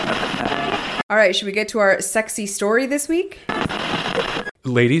All right, should we get to our sexy story this week?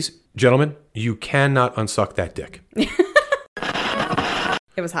 Ladies, gentlemen, you cannot unsuck that dick. It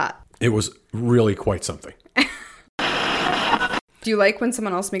was hot. It was really quite something. Do you like when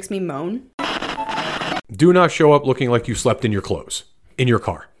someone else makes me moan? Do not show up looking like you slept in your clothes, in your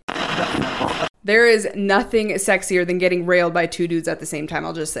car. There is nothing sexier than getting railed by two dudes at the same time.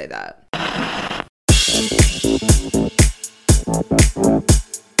 I'll just say that.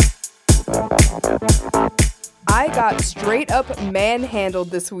 I got straight up manhandled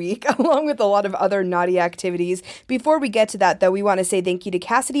this week, along with a lot of other naughty activities. Before we get to that, though, we want to say thank you to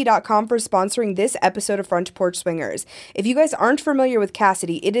Cassidy.com for sponsoring this episode of Front Porch Swingers. If you guys aren't familiar with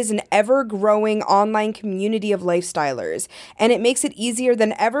Cassidy, it is an ever-growing online community of lifestylers, and it makes it easier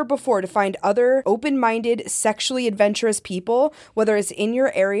than ever before to find other open-minded, sexually adventurous people, whether it's in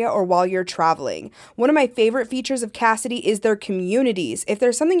your area or while you're traveling. One of my favorite features of Cassidy is their communities. If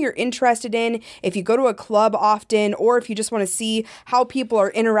there's something you're interested in, if you go to a club often, or if you just want to see how people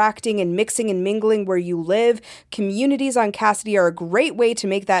are interacting and mixing and mingling where you live, communities on Cassidy are a great way to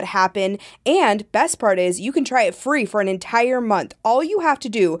make that happen. And best part is you can try it free for an entire month. All you have to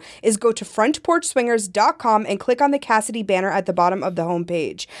do is go to frontporchswingers.com and click on the Cassidy banner at the bottom of the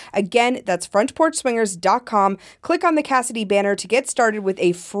homepage. Again, that's frontporchswingers.com. Click on the Cassidy banner to get started with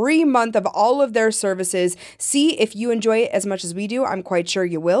a free month of all of their services. See if you enjoy it as much as we do. I'm quite sure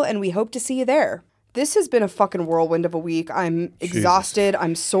you will, and we hope to see you there. This has been a fucking whirlwind of a week. I'm exhausted.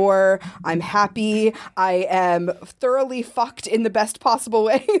 I'm sore. I'm happy. I am thoroughly fucked in the best possible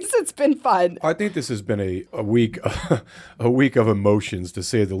ways. It's been fun. I think this has been a week of emotions, to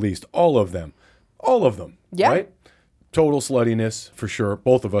say the least. All of them. Yeah. Right? Total sluttiness, for sure.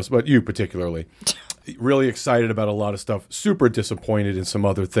 Both of us, but you particularly. Really excited about a lot of stuff. Super disappointed in some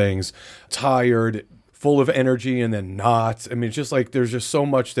other things. Tired. Full of energy and then not. I mean, it's just like there's just so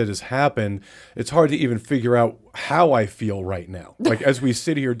much that has happened. It's hard to even figure out how I feel right now. Like as we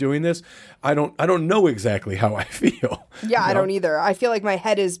sit here doing this, I don't know exactly how I feel. Yeah, I don't either. I feel like my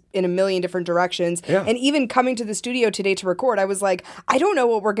head is in a million different directions. Yeah. And even coming to the studio today to record, I was like, I don't know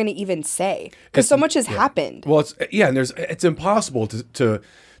what we're going to even say because so much has happened. Well, it's impossible to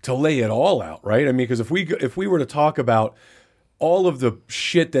lay it all out, right? I mean, because if we were to talk about all of the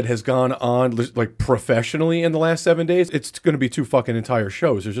shit that has gone on, like professionally in the last 7 days, it's going to be 2 fucking entire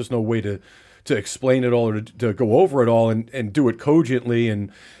shows. There's just no way to explain it all or to go over it all and do it cogently,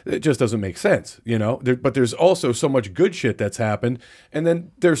 and it just doesn't make sense, you know? But there's also so much good shit that's happened, and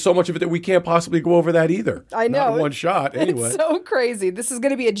then there's so much of it that we can't possibly go over that either. I know. Not in one shot, anyway. It's so crazy. This is going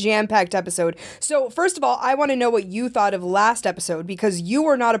to be a jam-packed episode. So, first of all, I want to know what you thought of last episode, because you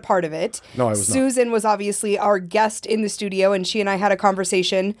were not a part of it. No, I was not. Susan was obviously our guest in the studio, and she and I had a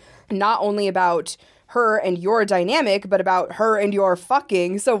conversation not only about her and your dynamic, but about her and your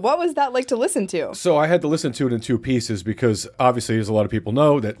fucking. So what was that like to listen to? So I had to listen to it in 2 pieces because obviously, as a lot of people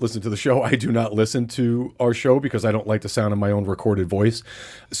know that listen to the show, I do not listen to our show because I don't like the sound of my own recorded voice.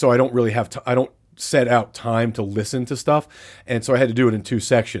 So I don't really have I don't set out time to listen to stuff. And so I had to do it in 2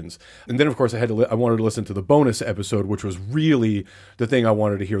 sections. And then, of course, I wanted to listen to the bonus episode, which was really the thing I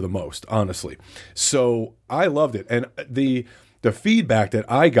wanted to hear the most, honestly. So I loved it. And the feedback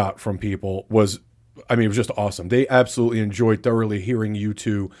that I got from people was, I mean, it was just awesome. They absolutely enjoyed thoroughly hearing you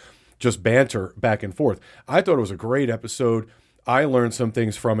two just banter back and forth. I thought it was a great episode. I learned some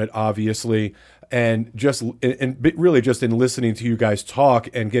things from it, obviously, and really just in listening to you guys talk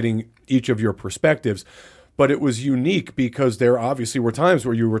and getting each of your perspectives. But it was unique because there obviously were times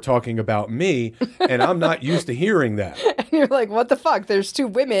where you were talking about me, and I'm not used to hearing that. And you're like, what the fuck? There's 2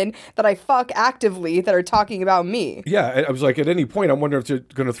 women that I fuck actively that are talking about me. Yeah, I was like, at any point, I'm wondering if they're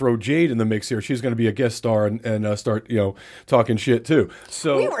going to throw Jade in the mix here. She's going to be a guest star and start, talking shit too.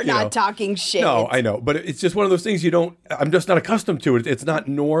 So we were not talking shit. No, I know, but it's just one of those things I'm just not accustomed to it. It's not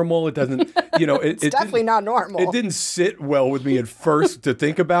normal. It doesn't, it's definitely not normal. It didn't sit well with me at first to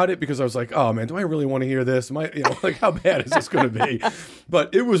think about it because I was like, oh man, do I really want to hear this? Like how bad is this going to be?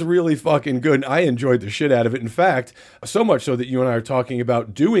 But it was really fucking good. And I enjoyed the shit out of it. In fact, so much so that you and I are talking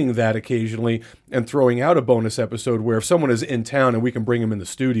about doing that occasionally and throwing out a bonus episode where if someone is in town and we can bring them in the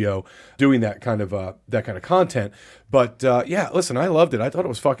studio, doing that kind of content. But listen, I loved it. I thought it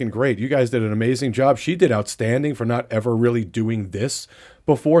was fucking great. You guys did an amazing job. She did outstanding for not ever really doing this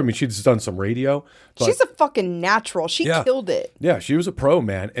before. I mean, she's done some radio. But she's a fucking natural. She killed it. Yeah, she was a pro,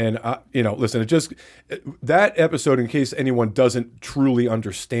 man. And, listen, that episode, in case anyone doesn't truly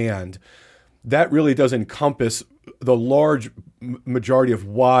understand, that really does encompass the large majority of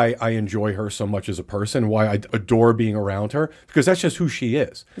why I enjoy her so much as a person, why I adore being around her, because that's just who she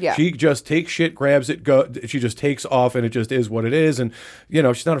is. Yeah. She just takes shit, grabs it, she just takes off, and it just is what it is. And,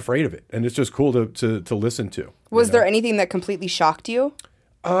 she's not afraid of it. And it's just cool to listen to. Was there anything that completely shocked you?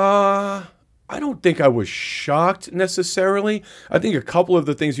 I don't think I was shocked necessarily. I think a couple of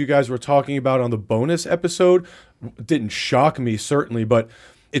the things you guys were talking about on the bonus episode didn't shock me, certainly, but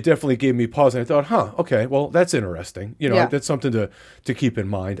it definitely gave me pause, and I thought, okay, well, that's interesting. That's something to keep in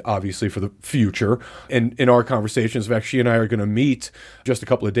mind, obviously, for the future. And in our conversations, in fact, she and I are going to meet just a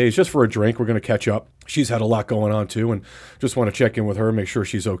couple of days, just for a drink. We're going to catch up. She's had a lot going on, too, and just want to check in with her, make sure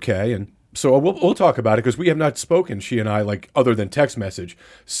she's okay. And so we'll talk about it, because we have not spoken, she and I, like, other than text message,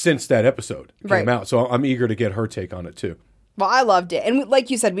 since that episode came out. So I'm eager to get her take on it, too. Well, I loved it. And like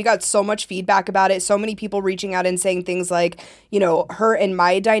you said, we got so much feedback about it. So many people reaching out and saying things like, her and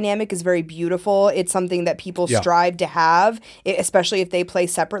my dynamic is very beautiful. It's something that people strive to have, especially if they play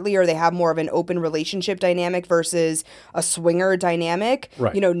separately or they have more of an open relationship dynamic versus a swinger dynamic.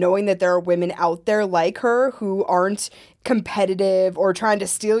 Right. Knowing that there are women out there like her who aren't competitive or trying to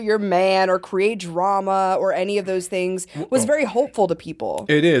steal your man or create drama or any of those things was very hopeful to people.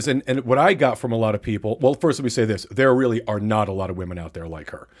 It is. And what I got from a lot of people, well, first let me say this. There really are not a lot of women out there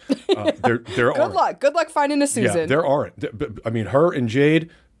like her. There Good luck. Good luck finding a Susan. Yeah, there aren't. I mean, her and Jade,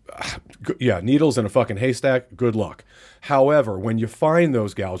 needles in a fucking haystack, good luck. However, when you find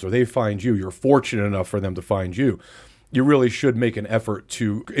those gals or they find you, you're fortunate enough for them to find you. You really should make an effort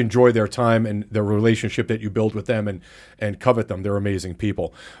to enjoy their time and the relationship that you build with them and covet them. They're amazing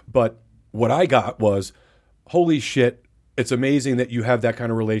people. But what I got was, holy shit, it's amazing that you have that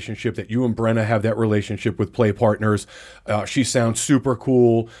kind of relationship, that you and Brenna have that relationship with play partners. She sounds super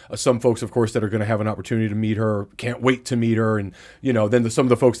cool. Some folks, of course, that are going to have an opportunity to meet her, can't wait to meet her. And, then some of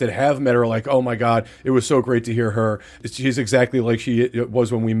the folks that have met her are like, oh my God, it was so great to hear her. She's exactly like she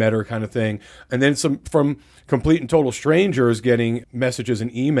was when we met her, kind of thing. And then some from complete and total strangers getting messages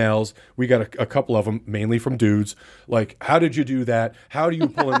and emails. We got a couple of them, mainly from dudes. Like, how did you do that? How do you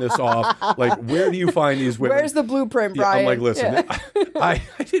pulling this off? Like, where do you find these women? Where's the blueprint, Brian? I'm like, listen, I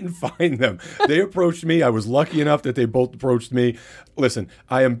didn't find them. They approached me. I was lucky enough that they both approached me. Listen,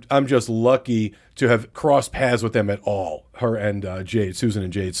 I'm just lucky to have crossed paths with them at all. Her and Jade, Susan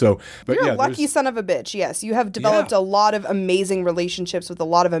and Jade. So, but you're a lucky son of a bitch. Yes, you have developed a lot of amazing relationships with a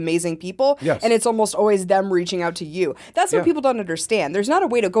lot of amazing people. Yes. And it's almost always them reaching out to you. That's what people don't understand. There's not a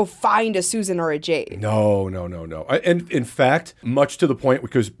way to go find a Susan or a Jade. No. And in fact, much to the point,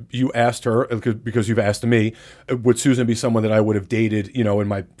 because you asked her, because you've asked me, would Susan be someone that I would have dated, in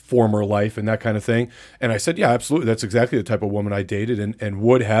my former life and that kind of thing? And I said, yeah, absolutely. That's exactly the type of woman I dated and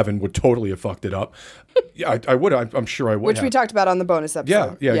would have and would totally have fucked it up. Yeah, I would. I'm sure I would. Which we talked about on the bonus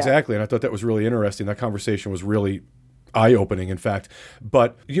episode. Yeah, exactly. And I thought that was really interesting. That conversation was really eye-opening, in fact.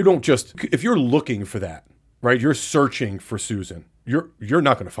 But you don't just, if you're looking for that, right? You're searching for Susan. You're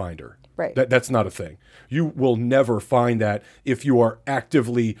not going to find her. Right. That's not a thing. You will never find that if you are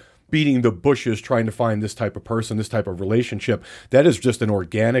actively beating the bushes trying to find this type of person, this type of relationship. That is just an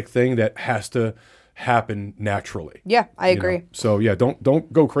organic thing that has to happen naturally. Yeah, I agree. So yeah,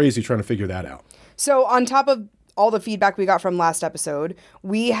 don't go crazy trying to figure that out. So on top of all the feedback we got from last episode,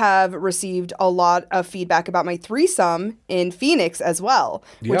 we have received a lot of feedback about my threesome in Phoenix as well,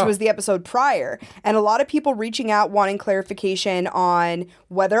 which was the episode prior. And a lot of people reaching out wanting clarification on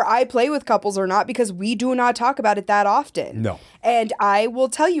whether I play with couples or not, because we do not talk about it that often. No. And I will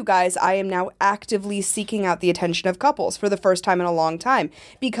tell you guys, I am now actively seeking out the attention of couples for the first time in a long time,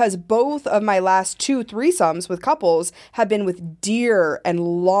 because both of my last 2 threesomes with couples have been with dear and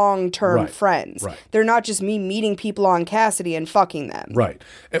long-term friends. Right. They're not just me meeting people on Cassidy and fucking them. Right.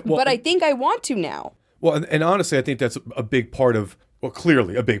 Well, but I think I want to now. Well, and honestly, I think that's a big part of, well,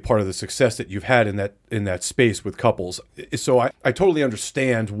 clearly a big part of the success that you've had in that space with couples. So I totally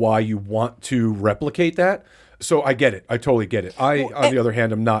understand why you want to replicate that. So I get it. I totally get it. On the other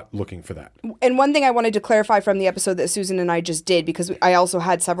hand, I'm not looking for that. And one thing I wanted to clarify from the episode that Susan and I just did, because I also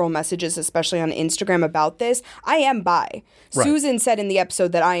had several messages, especially on Instagram, about this. I am bi. Right. Susan said in the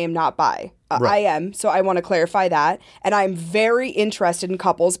episode that I am not bi. I am, so I want to clarify that. And I'm very interested in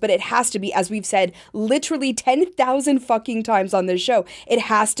couples, but it has to be, as we've said, literally 10,000 fucking times on this show, it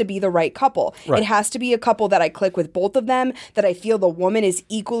has to be the right couple. Right. It has to be a couple that I click with both of them, that I feel the woman is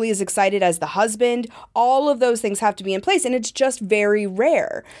equally as excited as the husband. All of those things have to be in place, and it's just very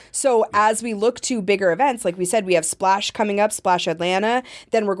rare. So as we look to bigger events, like we said, we have Splash coming up, Splash Atlanta,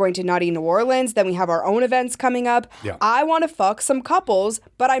 then we're going to Naughty New Orleans, then we have our own events coming up. Yeah. I want to fuck some couples,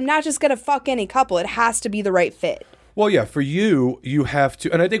 but I'm not just going to fuck any couple. It has to be the right fit. Well, yeah, for you, you have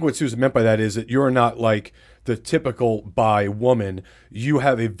to, and I think what Susan meant by that is that you're not like the typical bi woman. You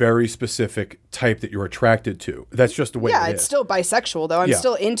have a very specific type that you're attracted to. That's just the way it is. Yeah, it's still bisexual, though. I'm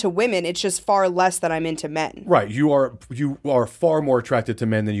still into women. It's just far less than I'm into men. Right. You are far more attracted to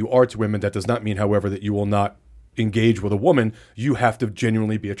men than you are to women. That does not mean, however, that you will not engage with a woman. You have to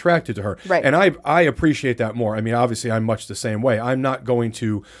genuinely be attracted to her. Right. And I appreciate that more. I mean, obviously, I'm much the same way. I'm not going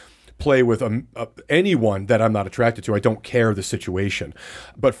to play with anyone that I'm not attracted to. I don't care the situation.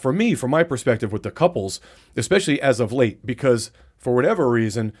 But for me, from my perspective with the couples, especially as of late, because for whatever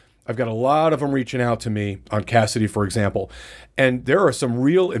reason, I've got a lot of them reaching out to me on Cassidy, for example. And there are some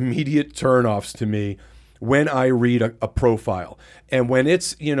real immediate turnoffs to me when I read a profile. And when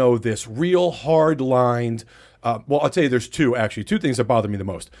it's, this real hard-lined, well, I'll tell you, there's two things that bother me the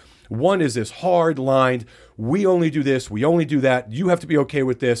most. One is this hard-lined, we only do this, we only do that, you have to be okay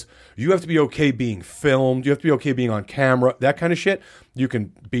with this, you have to be okay being filmed, you have to be okay being on camera, that kind of shit. You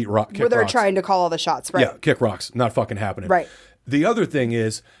can kick rocks. Where they're trying to call all the shots, right? Yeah, kick rocks, not fucking happening. Right. The other thing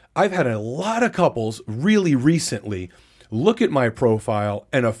is, I've had a lot of couples really recently look at my profile,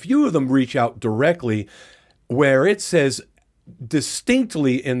 and a few of them reach out directly where it says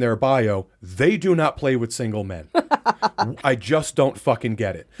distinctly in their bio, they do not play with single men. I just don't fucking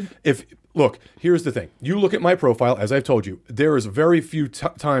get it. Look, here's the thing. You look at my profile, as I've told you, there is very few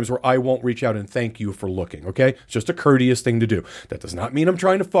times where I won't reach out and thank you for looking, okay? It's just a courteous thing to do. That does not mean I'm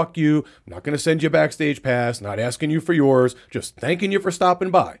trying to fuck you. I'm not going to send you a backstage pass, not asking you for yours, just thanking you for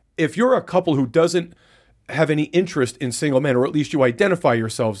stopping by. If you're a couple who doesn't have any interest in single men, or at least you identify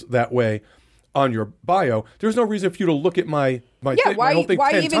yourselves that way on your bio, there's no reason for you to look at my why whole thing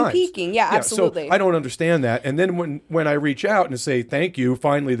why 10 even times. peeking? Yeah, absolutely. So I don't understand that. And then when I reach out and say thank you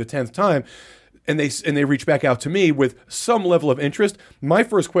finally the 10th time, and they reach back out to me with some level of interest, my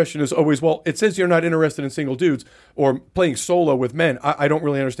first question is always, well, it says you're not interested in single dudes or playing solo with men. I don't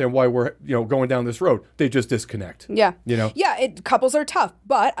really understand why we're going down this road. They just disconnect. Yeah. Yeah, couples are tough,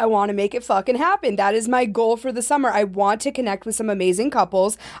 but I want to make it fucking happen. That is my goal for the summer. I want to connect with some amazing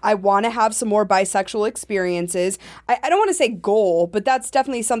couples. I want to have some more bisexual experiences. I don't want to say goal, but that's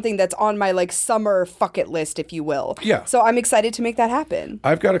definitely something that's on my summer fuck it list, if you will. Yeah. So I'm excited to make that happen.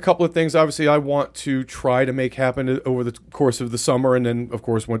 I've got a couple of things, obviously, I want to try to make happen over the course of the summer. And then, of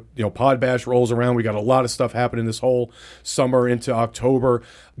course, when Pod Bash rolls around, we got a lot of stuff happening this whole summer into October.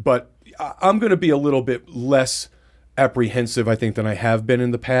 But I'm going to be a little bit less apprehensive, I think, than I have been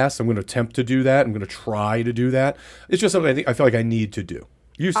in the past. I'm going to attempt to do that. I'm going to try to do that. It's just something I feel like I need to do.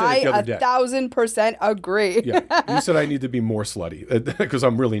 You said it the other day. 1,000% agree. Yeah, you said I need to be more slutty because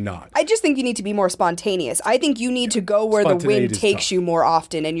I'm really not. I just think you need to be more spontaneous. I think you need to go where the wind takes you more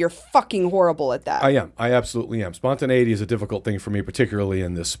often, and you're fucking horrible at that. I am. I absolutely am. Spontaneity is a difficult thing for me, particularly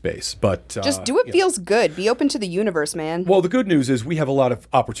in this space. But just do what feels good. Be open to the universe, man. Well, the good news is we have a lot of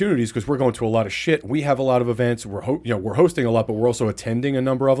opportunities because we're going to a lot of shit. We have a lot of events. We're hosting a lot, but we're also attending a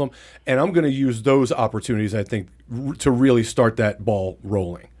number of them. And I'm going to use those opportunities, I think, to really start that ball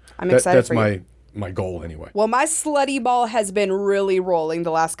rolling. I'm excited for you. That's my goal anyway. Well, my slutty ball has been really rolling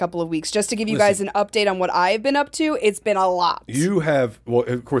the last couple of weeks. Just to give you guys an update on what I've been up to, it's been a lot. You have, well,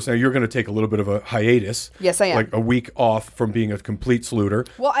 of course, now you're going to take a little bit of a hiatus. Yes, I am. Like a week off from being a complete slooter.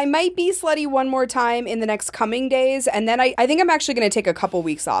 Well, I might be slutty one more time in the next coming days, and then I think I'm actually going to take a couple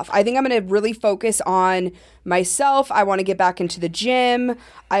weeks off. I think I'm going to really focus on myself. I want to get back into the gym.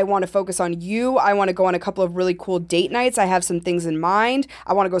 I want to focus on you. I want to go on a couple of really cool date nights. I have some things in mind.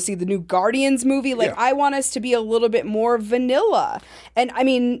 I want to go see the new Guardians movie. I want us to be a little bit more vanilla. And I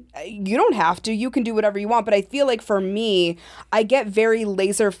mean, you don't have to. You can do whatever you want. But I feel like for me, I get very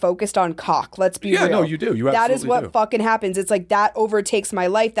laser focused on cock. Let's be real. Yeah, no, you do. You absolutely do. That is what fucking happens. It's like that overtakes my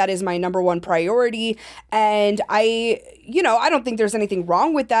life. That is my number one priority. And I don't think there's anything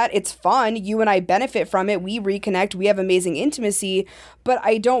wrong with that. It's fun. You and I benefit from it. We reconnect. We have amazing intimacy. But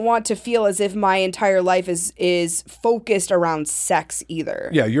I don't want to feel as if my entire life is focused around sex either.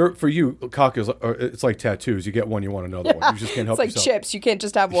 Yeah, for you, cock is it's like tattoos. You get one, you want another one. You just can't help yourself. It's like chips. You can't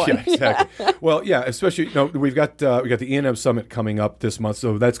just have one. Yeah, exactly. Well, yeah, especially we got the E&M Summit coming up this month,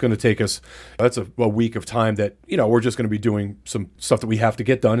 so that's going to take us. That's a week of time that we're just going to be doing some stuff that we have to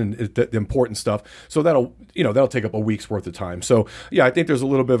get done and the important stuff. So that'll take up a week's worth of time. So yeah, I think there's a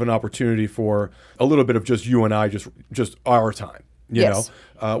little bit of an opportunity for a little bit of just you and I, just our time.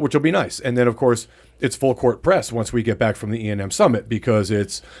 Which will be nice. And then, of course, it's full court press once we get back from the E&M Summit because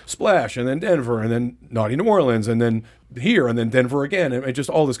it's Splash and then Denver and then Naughty New Orleans and then here and then Denver again and just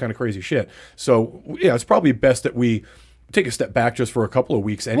all this kind of crazy shit. So, yeah, it's probably best that we take a step back just for a couple of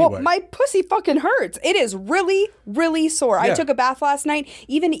weeks anyway. Well, my pussy fucking hurts. It is really, really sore. Yeah. I took a bath last night.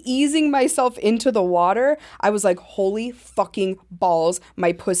 Even easing myself into the water, I was like, holy fucking balls.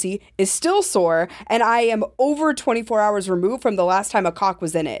 My pussy is still sore. And I am over 24 hours removed from the last time a cock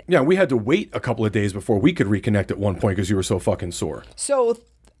was in it. Yeah, we had to wait a couple of days before we could reconnect at one point because you were so fucking sore. So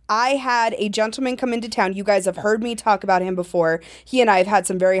I had a gentleman come into town. You guys have heard me talk about him before. He and I have had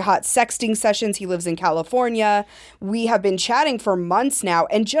some very hot sexting sessions. He lives in California. We have been chatting for months now,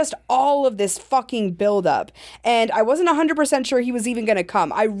 and just all of this fucking buildup. And I wasn't 100% sure he was even going to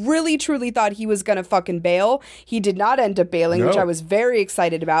come. I really, truly thought he was going to fucking bail. He did not end up bailing, which I was very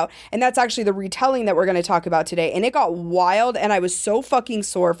excited about. And that's actually the retelling that we're going to talk about today. And it got wild, and I was so fucking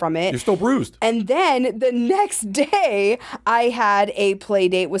sore from it. You're still bruised. And then the next day, I had a play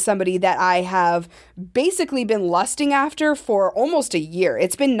date with somebody that I have basically been lusting after for almost a year.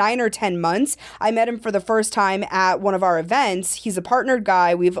 It's been 9 or 10 months. I met him for the first time at one of our events. He's a partnered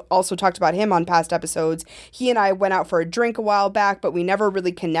guy. We've also talked about him on past episodes. He and I went out for a drink a while back, but we never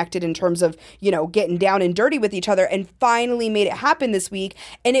really connected in terms of, you know, getting down and dirty with each other, and finally made it happen this week.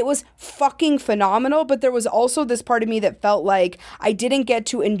 And it was fucking phenomenal. But there was also this part of me that felt like I didn't get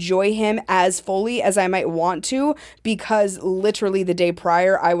to enjoy him as fully as I might want to, because literally the day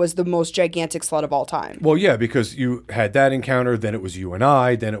prior, I was the most gigantic slut of all time. Well, yeah, because you had that encounter, then it was you and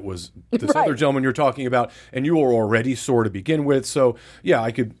I, then it was this other gentleman you're talking about, and you were already sore to begin with. So, yeah,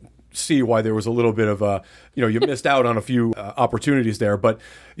 I could see why there was a little bit of you missed out on a few opportunities there. But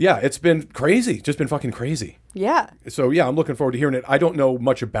yeah, it's been crazy, just been fucking crazy. Yeah. So yeah, I'm looking forward to hearing it. I don't know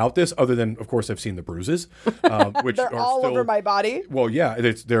much about this other than, of course, I've seen the bruises, which they're are all still, over my body. Well, yeah,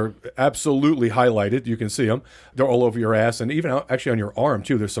 they're absolutely highlighted. You can see them. They're all over your ass, and even actually on your arm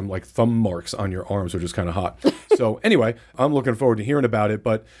too. There's some like thumb marks on your arms, which is kind of hot. So anyway, I'm looking forward to hearing about it.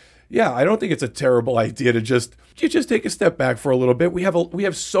 But yeah, I don't think it's a terrible idea to just take a step back for a little bit. We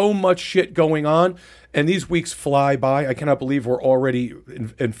have so much shit going on, and these weeks fly by. I cannot believe we're already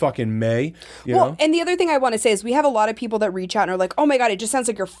in fucking May. You know? And the other thing I want to say is we have a lot of people that reach out and are like, oh my God, it just sounds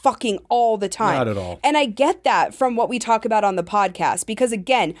like you're fucking all the time. Not at all. And I get that from what we talk about on the podcast, because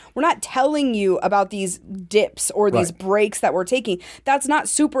again, we're not telling you about these dips or these breaks that we're taking. That's not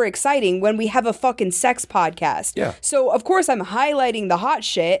super exciting when we have a fucking sex podcast. Yeah. So of course I'm highlighting the hot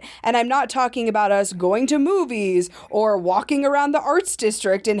shit, and I'm not talking about us going to movies or walking around the arts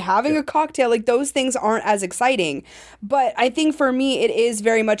district and having a cocktail. Like, those things aren't as exciting. But I think for me, it is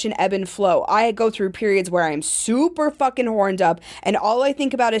very much an ebb and flow. I go through periods where I'm super fucking horned up and all I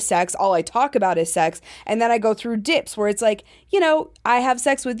think about is sex, all I talk about is sex. And then I go through dips where it's like, you know, I have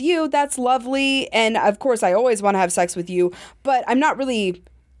sex with you, that's lovely. And of course, I always want to have sex with you, but I'm not really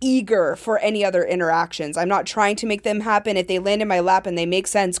eager for any other interactions. I'm not trying to make them happen. If they land in my lap and they make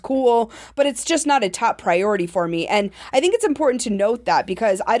sense, cool, but it's just not a top priority for me. And I think it's important to note that,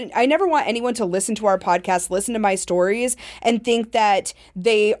 because I never want anyone to listen to our podcast, listen to my stories, and think that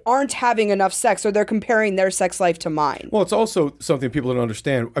they aren't having enough sex or they're comparing their sex life to mine. Well, it's also something people don't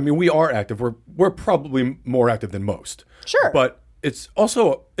understand. I mean, we are active. We're probably more active than most. Sure. But it's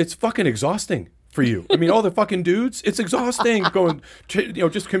fucking exhausting for you. I mean, all the fucking dudes, it's exhausting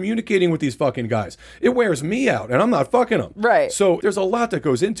just communicating with these fucking guys. It wears me out, and I'm not fucking them. Right. So there's a lot that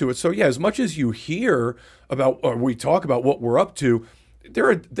goes into it. So yeah, as much as you hear about, or we talk about what we're up to, there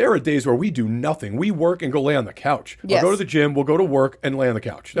are days where we do nothing. We work and go lay on the couch. Yes. I'll go to the gym, we'll go to work and lay on the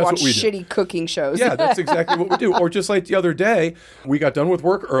couch. That's Watch what we do. shitty cooking shows. Yeah, that's exactly what we do. Or just like the other day, we got done with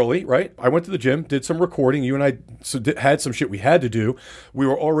work early, right? I went to the gym, did some recording. You and I had some shit we had to do. We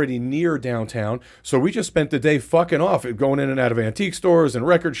were already near downtown. So we just spent the day fucking off, going in and out of antique stores and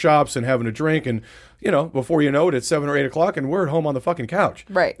record shops and having a drink. And, before you know it, it's 7 or 8 o'clock and we're at home on the fucking couch.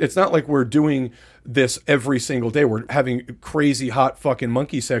 Right. It's not like we're doing this every single day. We're having crazy hot fucking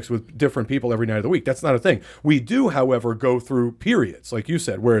monkey sex with different people every night of the week. That's not a thing. We do, however, go through periods, like you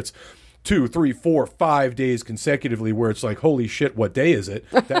said, where it's 2, 3, 4, 5 days consecutively where it's like, holy shit, what day is it?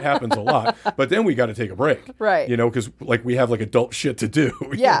 That happens a lot. But then we got to take a break. Right. Because like we have like adult shit to do.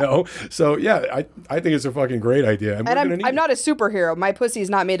 Yeah. So yeah, I think it's a fucking great idea. And I'm not a superhero. My pussy is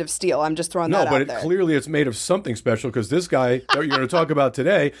not made of steel. I'm just throwing that out there. No, but clearly it's made of something special, because this guy that you're going to talk about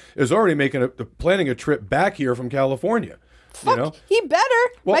today is already planning a trip back here from California. Fuck, he better.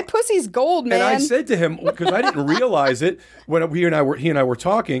 Well, my pussy's gold, man. And I said to him, because I didn't realize it when he and I were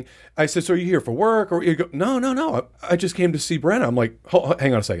talking. I said, "So are you here for work?" Or you go, "No. I just came to see Brenna." I'm like,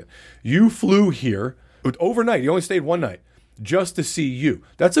 "Hang on a second. You flew here overnight. You only stayed one night just to see you.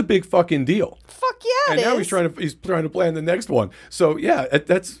 That's a big fucking deal." Fuck yeah, and now he's trying to plan the next one. So yeah,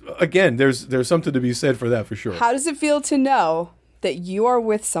 that's again, there's something to be said for that for sure. How does it feel to know that you are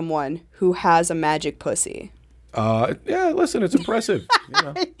with someone who has a magic pussy? Yeah, listen, it's impressive. You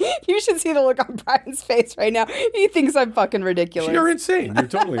know. You should see the look on Brian's face right now. He thinks I'm fucking ridiculous. You're insane. You're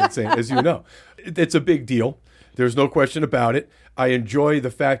totally insane, as you know. It's a big deal. There's no question about it. I enjoy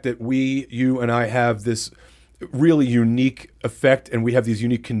the fact that you and I have this really unique effect, and we have these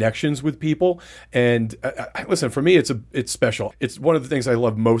unique connections with people. And listen, for me, it's special. It's one of the things I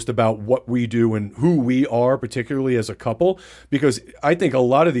love most about what we do and who we are, particularly as a couple, because I think a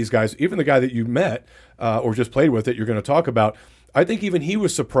lot of these guys, even the guy that you met or just played with that you're going to talk about, I think even he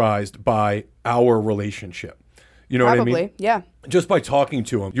was surprised by our relationship. You know Probably, what I mean? Yeah. Just by talking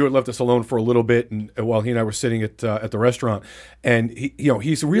to him. You had left us alone for a little bit, and while he and I were sitting at the restaurant, and he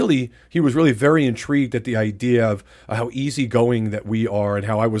was really very intrigued at the idea of how easygoing that we are, and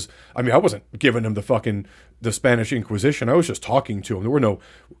how I wasn't giving him the Spanish Inquisition. I was just talking to him. There were no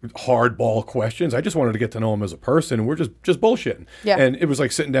hardball questions. I just wanted to get to know him as a person, and we're just bullshitting. Yeah. And it was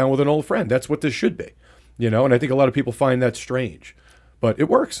like sitting down with an old friend. That's what this should be, you know. And I think a lot of people find that strange, but it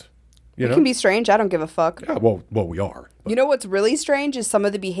works. You know? It can be strange. I don't give a fuck. Yeah, well, we are. You know what's really strange is some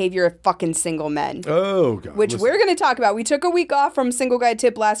of the behavior of fucking single men. Oh, God. Which we're going to talk about. We took a week off from Single Guy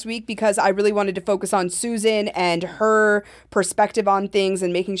Tip last week because I really wanted to focus on Susan and her perspective on things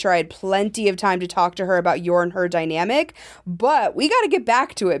and making sure I had plenty of time to talk to her about your and her dynamic. But we got to get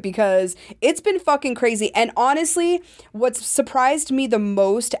back to it because it's been fucking crazy. And honestly, what's surprised me the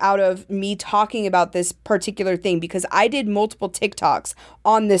most out of me talking about this particular thing, because I did multiple TikToks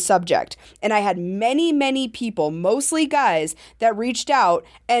on this subject, and I had many, many people, mostly guys, that reached out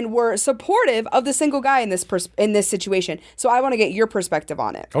and were supportive of the single guy in this situation. So I want to get your perspective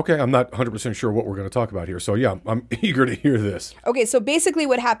on it. Okay, I'm not 100% sure what we're going to talk about here. So yeah, I'm eager to hear this. Okay, so basically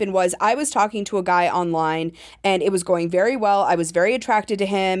what happened was I was talking to a guy online and it was going very well. I was very attracted to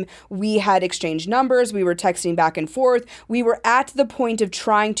him. We had exchanged numbers. We were texting back and forth. We were at the point of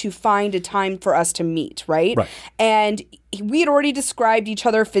trying to find a time for us to meet, right? And we had already described each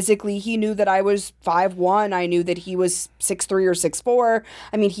other physically. He knew that I was 5'1". I knew that he was 6'3" or 6'4".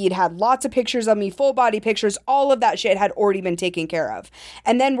 I mean, he had lots of pictures of me, full body pictures. All of that shit had already been taken care of.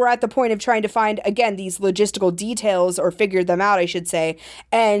 And then we're at the point of trying to find, again, these logistical details, or figure them out, I should say.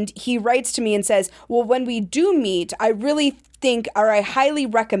 And he writes to me and says, well, when we do meet, I really think, or I highly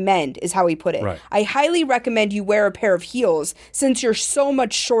recommend, is how he put it. Right. I highly recommend you wear a pair of heels since you're so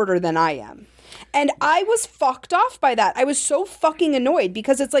much shorter than I am. And I was fucked off by that. I was so fucking annoyed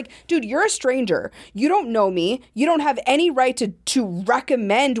because it's like, dude, you're a stranger. You don't know me. You don't have any right to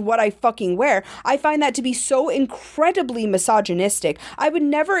recommend what I fucking wear. I find that to be so incredibly misogynistic. I would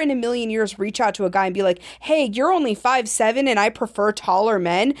never in a million years reach out to a guy and be like, hey, you're only 5'7" and I prefer taller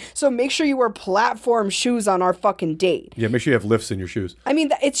men, so make sure you wear platform shoes on our fucking date. Yeah, make sure you have lifts in your shoes. I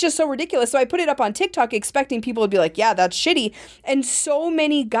mean, it's just so ridiculous. So I put it up on TikTok expecting people to be like, yeah, that's shitty. And so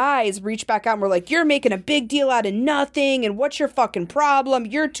many guys reached back out and were like, you're making a big deal out of nothing, and what's your fucking problem?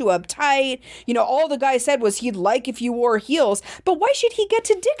 You're too uptight. You know, all the guy said was he'd like if you wore heels, but why should he get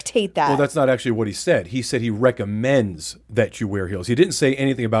to dictate that? Well, that's not actually what he said. He said he recommends that you wear heels. He didn't say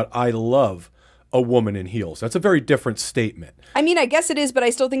anything about I love a woman in heels. That's a very different statement. I mean, I guess it is, but I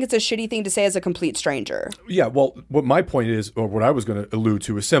still think it's a shitty thing to say as a complete stranger. Yeah, well, what my point is, or what I was going to allude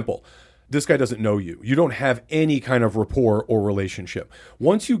to, is simple. This guy doesn't know you. You don't have any kind of rapport or relationship.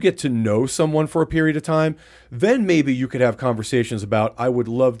 Once you get to know someone for a period of time, then maybe you could have conversations about, I would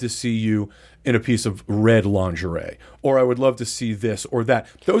love to see you in a piece of red lingerie, or I would love to see this or that.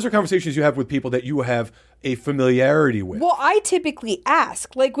 Those are conversations you have with people that you have a familiarity with. Well, I typically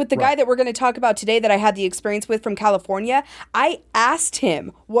ask, like with the guy that we're going to talk about today that I had the experience with from California, I asked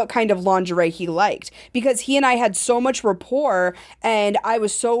him what kind of lingerie he liked because he and I had so much rapport and I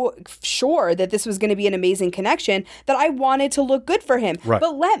was so sure that this was going to be an amazing connection that I wanted to look good for him. Right.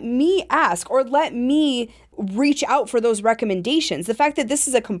 But let me ask, or let me reach out for those recommendations. The fact that this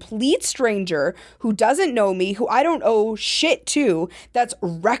is a complete stranger who doesn't know me, who I don't owe shit to, that's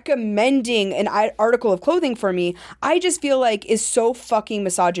recommending an article of clothing for me, I just feel like is so fucking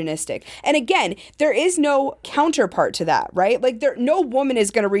misogynistic. And again, there is no counterpart to that, right? Like no woman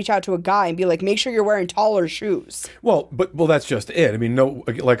is going to reach out to a guy and be like, make sure you're wearing taller shoes. Well, that's just it. I mean, no,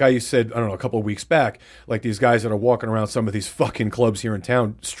 like I said, I don't know, a couple of weeks back, like these guys that are walking around some of these fucking clubs here in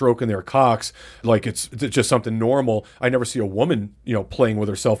town, stroking their cocks, like it's just something normal. I never see a woman, playing with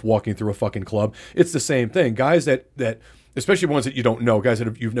herself walking through a fucking club. It's the same thing. Guys that especially ones that you don't know, guys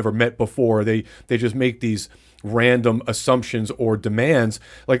that you've never met before, they just make these random assumptions or demands.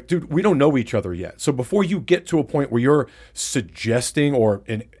 Like, dude, we don't know each other yet. So before you get to a point where you're suggesting or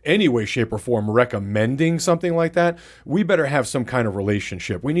in any way, shape, or form recommending something like that, we better have some kind of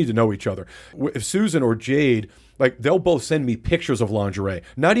relationship. We need to know each other. If Susan or Jade, Like, they'll both send me pictures of lingerie,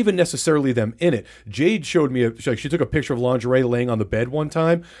 not even necessarily them in it. Jade showed me, she took a picture of lingerie laying on the bed one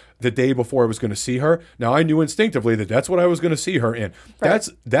time the day before I was going to see her. Now, I knew instinctively that that's what I was going to see her in. Right.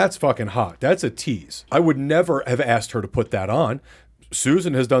 That's fucking hot. That's a tease. I would never have asked her to put that on.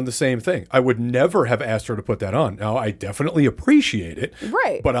 Susan has done the same thing. I would never have asked her to put that on. Now, I definitely appreciate it,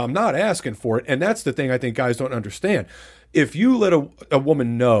 right? But I'm not asking for it. And that's the thing I think guys don't understand. If you let a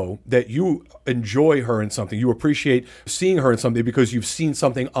woman know that you enjoy her in something, you appreciate seeing her in something because you've seen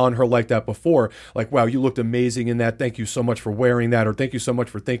something on her like that before, like, wow, you looked amazing in that. Thank you so much for wearing that, or thank you so much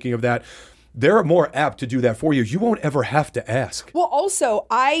for thinking of that. They're more apt to do that for you. You won't ever have to ask. Well, also,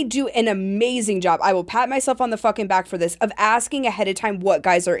 I do an amazing job. I will pat myself on the fucking back for this, of asking ahead of time what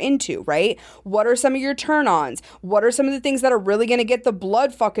guys are into, right? What are some of your turn-ons? What are some of the things that are really going to get the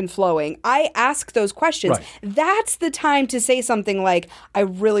blood fucking flowing? I ask those questions. Right. That's the time to say something like, I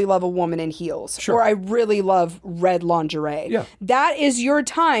really love a woman in heels. Sure. Or I really love red lingerie. Yeah. That is your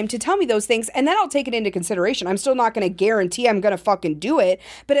time to tell me those things, and then I'll take it into consideration. I'm still not going to guarantee I'm going to fucking do it,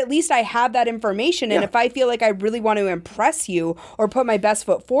 but at least I have that information. And if I feel like I really want to impress you or put my best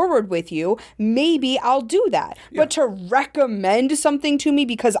foot forward with you, maybe I'll do that. But to recommend something to me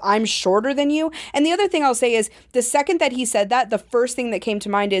because I'm shorter than you. And the other thing I'll say is, the second that he said that, the first thing that came to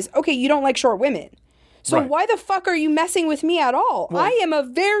mind is, okay, you don't like short women. So why the fuck are you messing with me at all? Well, I am a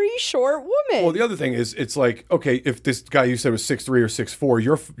very short woman. Well, the other thing is, it's like, okay, if this guy you said was 6'3" or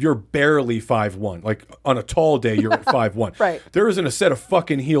 6'4", you're barely 5'1". Like, on a tall day, you're at 5'1". Right. There isn't a set of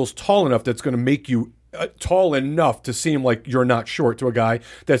fucking heels tall enough that's going to make you tall enough to seem like you're not short to a guy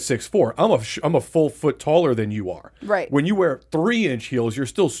that's 6'4". I'm a full foot taller than you are. Right. When you wear 3-inch heels, you're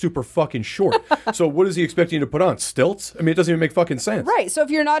still super fucking short. So what is he expecting you to put on? Stilts? I mean, it doesn't even make fucking sense. Right. So if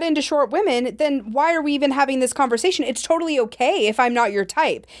you're not into short women, then why are we even having this conversation? It's totally okay if I'm not your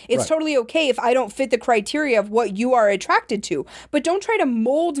type. It's totally okay if I don't fit the criteria of what you are attracted to. But don't try to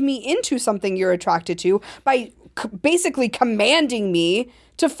mold me into something you're attracted to by basically commanding me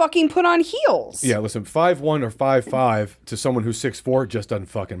to fucking put on heels. Yeah, listen, 5'1" or 5'5" to someone who's 6'4" just doesn't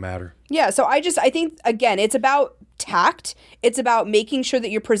fucking matter. Yeah, so I think, again, it's about tact. It's about making sure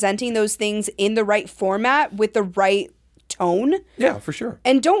that you're presenting those things in the right format with the right tone. Yeah, for sure.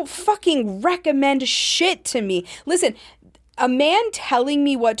 And don't fucking recommend shit to me. Listen, a man telling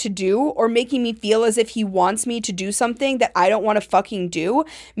me what to do or making me feel as if he wants me to do something that I don't want to fucking do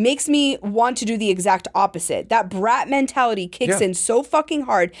makes me want to do the exact opposite. That brat mentality kicks in so fucking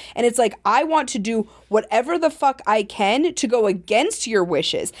hard. And it's like, I want to do whatever the fuck I can to go against your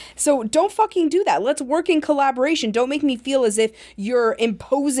wishes. So don't fucking do that. Let's work in collaboration. Don't make me feel as if you're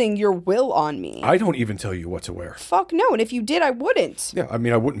imposing your will on me. I don't even tell you what to wear. Fuck no. And if you did, I wouldn't. Yeah, I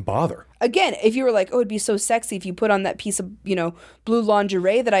mean, I wouldn't bother. Again, if you were like, oh, it'd be so sexy if you put on that piece of, blue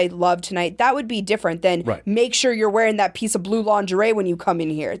lingerie that I love tonight, that would be different than make sure you're wearing that piece of blue lingerie when you come in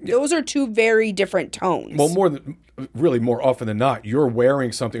here. Yeah. Those are two very different tones. Well, more often than not, you're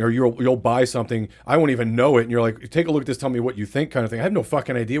wearing something or you'll buy something, I won't even know it, and you're like, take a look at this, tell me what you think, kind of thing. I have no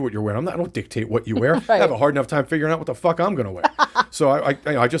fucking idea what you're wearing. I don't dictate what you wear. I have a hard enough time figuring out what the fuck I'm going to wear. So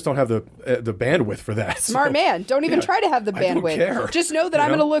I just don't have the bandwidth for that. Smart man. Don't even try to have the bandwidth. I don't care. Just know that I'm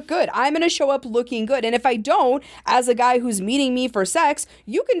going to look good. I'm going to show up looking good. And if I don't, as a guy who's meeting me for sex,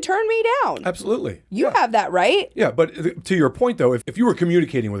 you can turn me down. Absolutely. You have that right. Yeah, but to your point though, if you were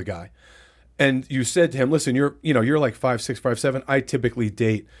communicating with a guy and you said to him, listen, you're like 5'6", 5'7". I typically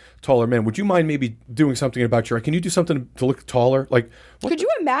date taller men. Would you mind maybe doing something about can you do something to look taller? Like, could you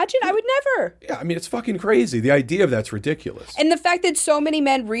imagine? I would never. Yeah, I mean, it's fucking crazy. The idea of that's ridiculous. And the fact that so many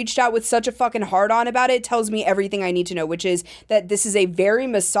men reached out with such a fucking hard-on about it tells me everything I need to know, which is that this is a very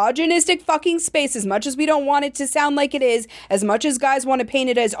misogynistic fucking space, as much as we don't want it to sound like it is, as much as guys want to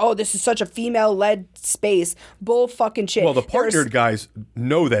paint it as, oh, this is such a female-led space. Bull fucking shit. Well, the partnered guys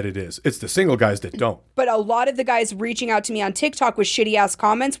know that it is. It's the single guys that don't. But a lot of the guys reaching out to me on TikTok with shitty-ass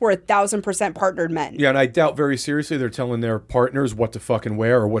comments were 1,000% partnered men. Yeah, and I doubt very seriously they're telling their partners what to fucking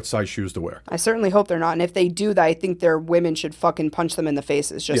wear or what size shoes to wear. I certainly hope they're not. And if they do that, I think their women should fucking punch them in the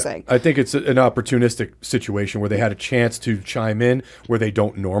faces, just saying. I think it's an opportunistic situation where they had a chance to chime in where they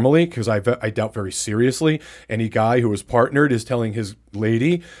don't normally, because I doubt very seriously any guy who is partnered is telling his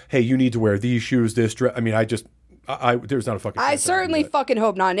lady, hey, you need to wear these shoes, this dress. I mean, there's not a fucking... I certainly fucking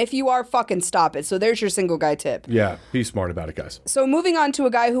hope not. And if you are, fucking stop it. So there's your single guy tip. Yeah, be smart about it, guys. So moving on to a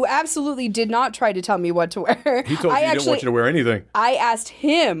guy who absolutely did not try to tell me what to wear. He told you he didn't want you to wear anything. I asked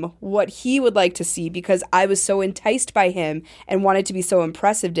him what he would like to see because I was so enticed by him and wanted to be so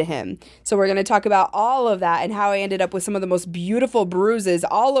impressive to him. So we're going to talk about all of that and how I ended up with some of the most beautiful bruises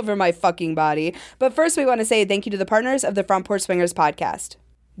all over my fucking body. But first we want to say thank you to the partners of the Front Porch Swingers podcast.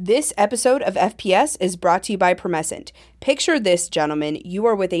 This episode of FPS is brought to you by Promescent. Picture this, gentlemen. You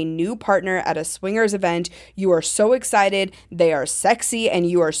are with a new partner at a swingers event. You are so excited. They are sexy and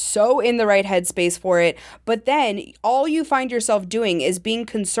you are so in the right headspace for it. But then all you find yourself doing is being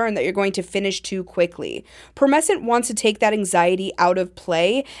concerned that you're going to finish too quickly. Promescent wants to take that anxiety out of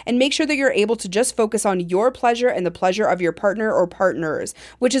play and make sure that you're able to just focus on your pleasure and the pleasure of your partner or partners,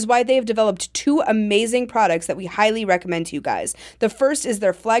 which is why they have developed two amazing products that we highly recommend to you guys. The first is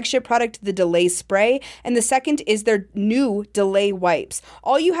their flagship product, the Delay Spray, and the second is their new Delay Wipes.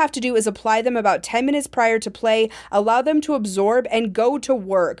 All you have to do is apply them about 10 minutes prior to play, allow them to absorb, and go to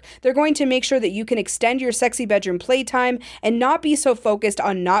work. They're going to make sure that you can extend your sexy bedroom playtime and not be so focused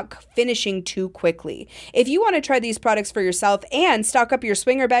on not finishing too quickly. If you want to try these products for yourself and stock up your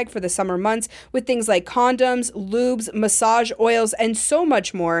swinger bag for the summer months with things like condoms, lubes, massage oils, and so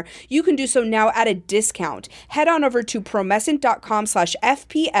much more, you can do so now at a discount. Head on over to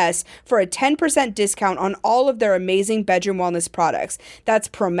promescent.com/FPS for a 10% discount on all of their amazing bedroom wellness products. That's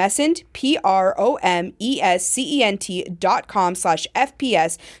Promescent,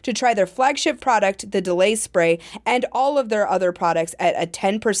 PROMESCENT.com/FPS to try their flagship product, the Delay Spray, and all of their other products at a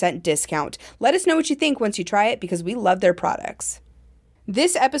 10% discount. Let us know what you think once you try it because we love their products.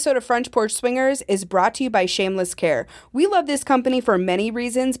 This episode of Front Porch Swingers is brought to you by Shameless Care. We love this company for many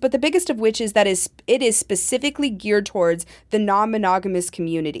reasons, but the biggest of which is that it is specifically geared towards the non-monogamous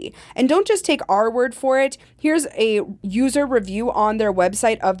community. And don't just take our word for it. Here's a user review on their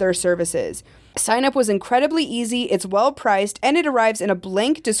website of their services. Sign up was incredibly easy, it's well priced, and it arrives in a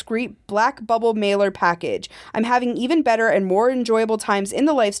blank, discreet black bubble mailer package. I'm having even better and more enjoyable times in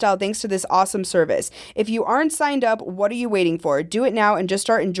the lifestyle thanks to this awesome service. If you aren't signed up, what are you waiting for? Do it now and just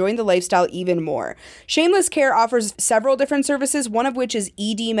start enjoying the lifestyle even more. Shameless Care offers several different services, one of which is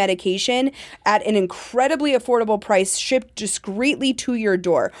ED medication at an incredibly affordable price, shipped discreetly to your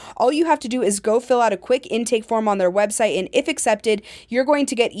door. All you have to do is go fill out a quick intake form on their website, and if accepted, you're going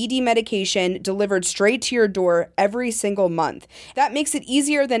to get ED medication delivered straight to your door every single month. That makes it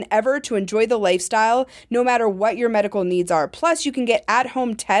easier than ever to enjoy the lifestyle, no matter what your medical needs are. Plus, you can get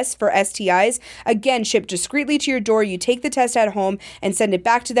at-home tests for STIs, again, shipped discreetly to your door. You take the test at home and send it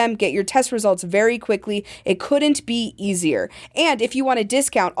back to them, get your test results very quickly. It couldn't be easier. And if you want a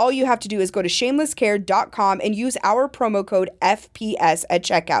discount, all you have to do is go to shamelesscare.com and use our promo code FPS at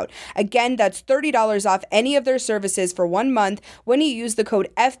checkout. Again, that's $30 off any of their services for 1 month when you use the code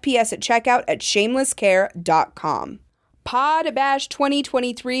FPS at checkout at shamelesscare.com. Pod Bash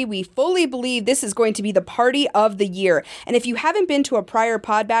 2023, we fully believe this is going to be the party of the year. And if you haven't been to a prior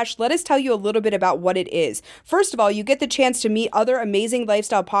Pod Bash, let us tell you a little bit about what it is. First of all, you get the chance to meet other amazing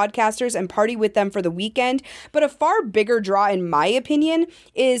lifestyle podcasters and party with them for the weekend. But a far bigger draw, in my opinion,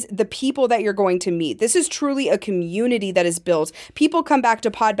 is the people that you're going to meet. This is truly a community that is built. People come back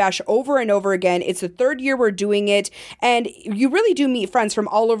to Pod Bash over and over again. It's the third year we're doing it. And you really do meet friends from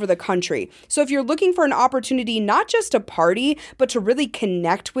all over the country. So if you're looking for an opportunity, not just to party, but to really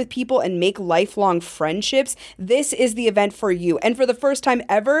connect with people and make lifelong friendships, this is the event for you. And for the first time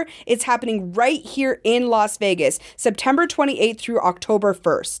ever, it's happening right here in Las Vegas, September 28th through October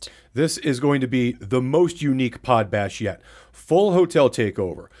 1st. This is going to be the most unique Pod Bash yet. Full hotel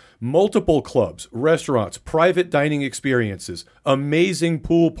takeover, multiple clubs, restaurants, private dining experiences, amazing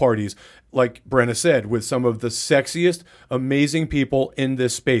pool parties, like Brenna said, with some of the sexiest, amazing people in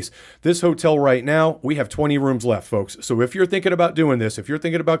this space. This hotel right now, we have 20 rooms left, folks. So if you're thinking about doing this, if you're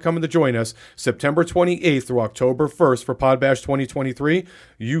thinking about coming to join us September 28th through October 1st for Pod Bash 2023,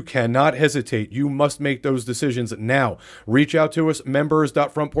 you cannot hesitate. You must make those decisions now. Reach out to us,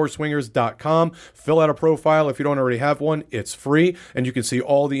 members.frontporchswingers.com. Fill out a profile if you don't already have one. It's free, and you can see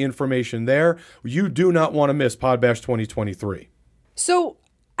all the information there. You do not want to miss Pod Bash 2023. So,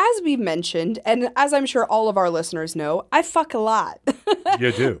 as we mentioned, and as I'm sure all of our listeners know, I fuck a lot.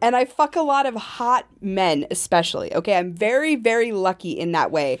 You do. And I fuck a lot of hot men, especially. Okay, I'm very, very lucky in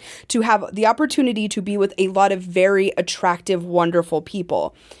that way to have the opportunity to be with a lot of very attractive, wonderful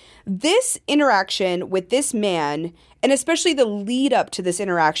people. This interaction with this man, and especially the lead up to this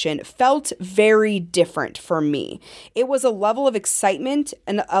interaction, felt very different for me. It was a level of excitement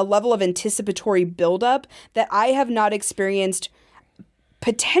and a level of anticipatory buildup that I have not experienced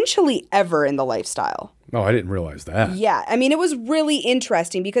potentially ever in the lifestyle. Oh, I didn't realize that. Yeah. I mean, it was really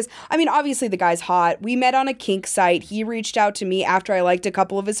interesting because, I mean, obviously the guy's hot. We met on a kink site. He reached out to me after I liked a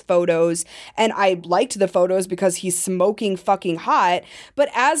couple of his photos, and I liked the photos because he's smoking fucking hot. But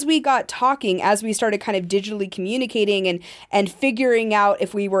as we got talking, as we started kind of digitally communicating and figuring out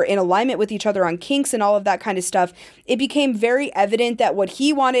if we were in alignment with each other on kinks and all of that kind of stuff, it became very evident that what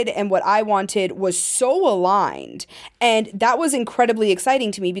he wanted and what I wanted was so aligned. And that was incredibly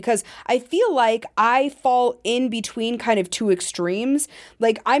exciting to me because I feel like I fall in between kind of two extremes.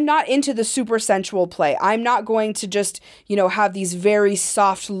 Like, I'm not into the super sensual play. I'm not going to just, have these very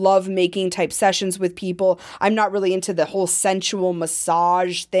soft love-making type sessions with people. I'm not really into the whole sensual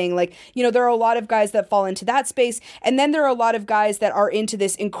massage thing. Like, there are a lot of guys that fall into that space. And then there are a lot of guys that are into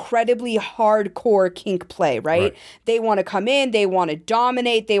this incredibly hardcore kink play, right? They want to come in, they want to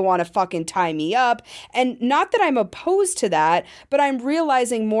dominate, they want to fucking tie me up. And not that I'm opposed to that, but I'm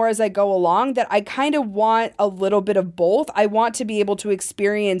realizing more as I go along that I kind of want a little bit of both. I want to be able to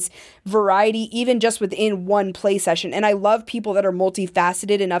experience variety even just within one play session. And I love people that are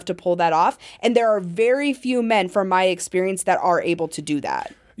multifaceted enough to pull that off. And there are very few men, from my experience, that are able to do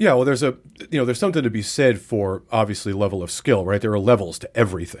that. Yeah, well, there's something to be said for, obviously, level of skill, right? There are levels to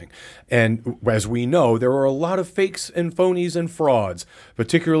everything. And as we know, there are a lot of fakes and phonies and frauds,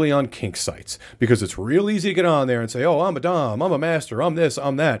 particularly on kink sites, because it's real easy to get on there and say, oh, I'm a dom, I'm a master, I'm this,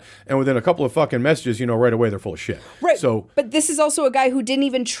 I'm that. And within a couple of fucking messages, right away, they're full of shit. Right. But this is also a guy who didn't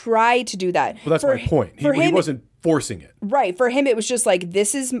even try to do that. Well, that's my point. He wasn't forcing it. Right. For him, it was just like,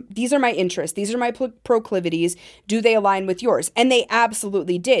 these are my interests. These are my proclivities. Do they align with yours? And they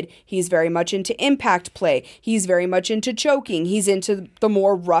absolutely did. He's very much into impact play. He's very much into choking. He's into the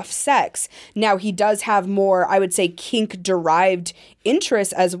more rough sex. Now, he does have more, I would say, kink-derived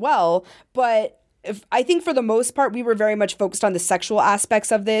interests as well, but I think for the most part, we were very much focused on the sexual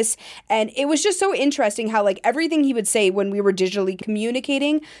aspects of this. And it was just so interesting how, like, everything he would say when we were digitally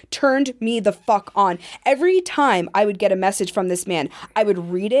communicating turned me the fuck on. Every time I would get a message from this man, I would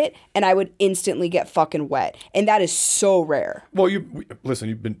read it and I would instantly get fucking wet. And that is so rare. Well, listen,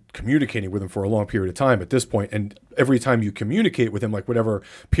 you've been communicating with him for a long period of time at this point, and every time you communicate with him, like whatever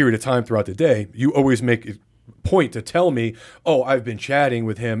period of time throughout the day, you always make it point to tell me, oh, I've been chatting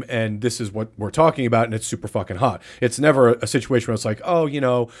with him and this is what we're talking about and it's super fucking hot. It's never a situation where it's like, oh,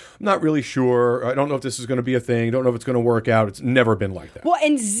 I'm not really sure. I don't know if this is going to be a thing. Don't know if it's going to work out. It's never been like that. Well,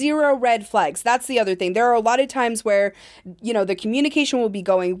 and zero red flags. That's the other thing. There are a lot of times where, the communication will be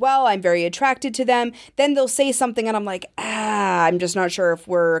going well. I'm very attracted to them. Then they'll say something and I'm like, I'm just not sure if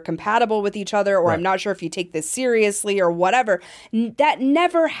we're compatible with each other, or right. I'm not sure if you take this seriously or whatever. That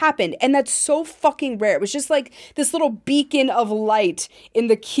never happened. And that's so fucking rare. It was just like this little beacon of light in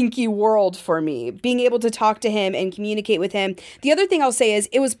the kinky world for me, being able to talk to him and communicate with him. The other thing I'll say is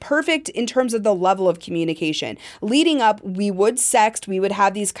it was perfect in terms of the level of communication. Leading up, we would sext, we would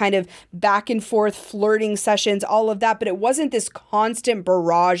have these kind of back and forth flirting sessions, all of that, but it wasn't this constant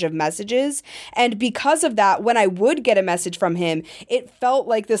barrage of messages. And because of that, when I would get a message from him, it felt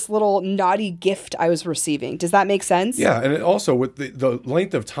like this little naughty gift I was receiving. Does that make sense? Yeah, and also with the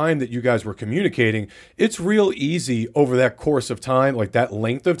length of time that you guys were communicating, it's real easy over that course of time, like that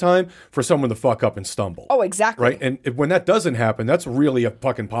length of time, for someone to fuck up and stumble. Oh, exactly. Right? And when that doesn't happen, that's really a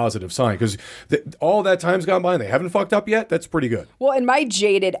fucking positive sign, because all that time's gone by and they haven't fucked up yet. That's pretty good. Well, and my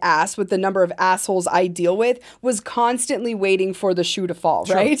jaded ass, with the number of assholes I deal with, was constantly waiting for the shoe to fall,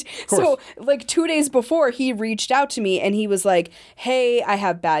 sure, right? So like 2 days before, he reached out to me and he was like, hey, I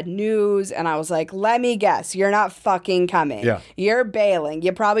have bad news. And I was like, let me guess, you're not fucking coming. Yeah. You're bailing.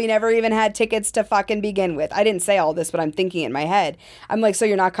 You probably never even had tickets to fucking begin with. I didn't say all this, but I'm thinking in my head. I'm like, so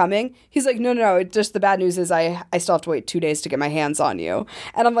you're not coming? He's like, no. Just the bad news is I still have to wait 2 days to get my hands on you.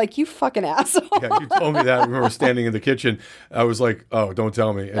 And I'm like, you fucking asshole. Yeah, you told me that. I remember standing in the kitchen. I was like, oh, don't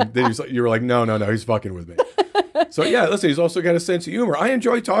tell me. And then you were like, no, he's fucking with me. So yeah, listen, he's also got a sense of humor. I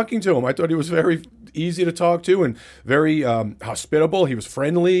enjoyed talking to him. I thought he was very easy to talk to and very hospitable. He was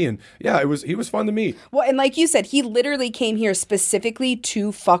friendly, and yeah, he was fun to meet. Well, and like you said, he literally came here specifically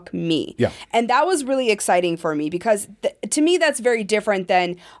to fuck me. Yeah. And that was really exciting for me because to me, that's very different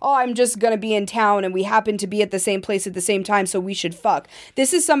than, oh, I'm just going to be in town and we happen to be at the same place at the same time, so we should fuck.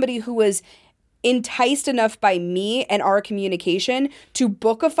 This is somebody who was enticed enough by me and our communication to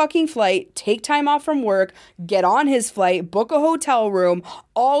book a fucking flight, take time off from work, get on his flight, book a hotel room,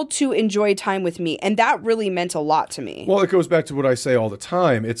 all to enjoy time with me. And that really meant a lot to me. Well, it goes back to what I say all the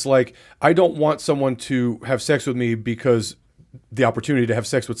time. It's like, I don't want someone to have sex with me because the opportunity to have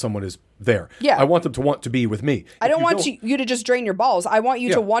sex with someone is there. Yeah. I want them to want to be with me. I don't want you to just drain your balls. I want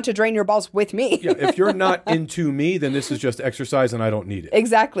you to want to drain your balls with me. Yeah, if you're not into me, then this is just exercise and I don't need it.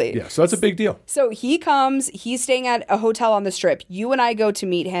 Exactly. Yeah, so that's a big deal. So he comes, he's staying at a hotel on the Strip. You and I go to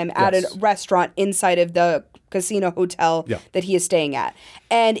meet him at a restaurant inside of the casino hotel that he is staying at.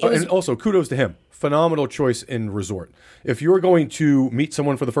 And and also, kudos to him. Phenomenal choice in resort. If you're going to meet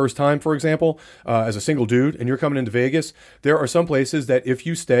someone for the first time, for example, as a single dude, and you're coming into Vegas, there are some places that if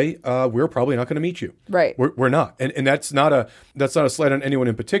you stay, we're probably not going to meet you. Right. We're not. And that's not a slight on anyone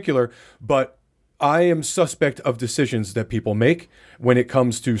in particular, but I am suspect of decisions that people make when it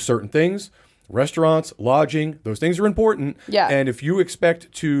comes to certain things. Restaurants, lodging, those things are important. Yeah. And if you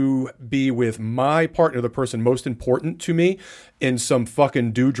expect to be with my partner, the person most important to me, in some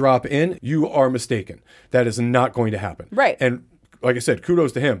fucking dewdrop inn, you are mistaken. That is not going to happen. Right. And like I said,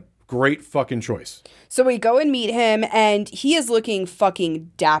 kudos to him. Great fucking choice. So we go and meet him, and he is looking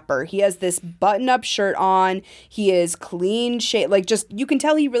fucking dapper. He has this button-up shirt on. He is clean shaved. Like, just, you can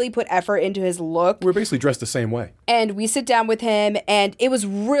tell he really put effort into his look. We're basically dressed the same way. And we sit down with him, and it was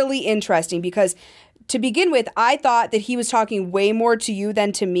really interesting because, to begin with, I thought that he was talking way more to you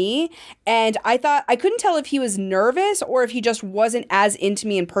than to me. And I couldn't tell if he was nervous or if he just wasn't as into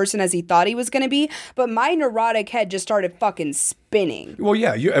me in person as he thought he was going to be. But my neurotic head just started fucking spinning. Well,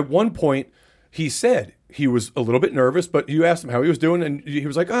 yeah, at one point he said he was a little bit nervous, but you asked him how he was doing, and he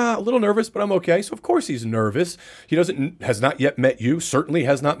was like, a little nervous, but I'm okay. So of course he's nervous. He has not yet met you, certainly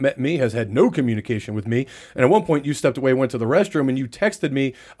has not met me, has had no communication with me. And at one point you stepped away, went to the restroom, and you texted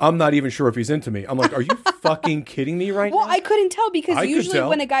me, I'm not even sure if he's into me. I'm like, are you fucking kidding me right now? Well, I couldn't tell because usually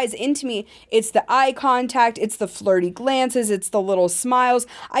when a guy's into me, it's the eye contact, it's the flirty glances, it's the little smiles.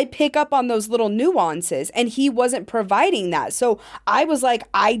 I pick up on those little nuances, and he wasn't providing that. So I was like,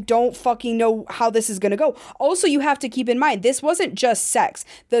 I don't fucking know how this is going to go. Also, you have to keep in mind, this wasn't just sex.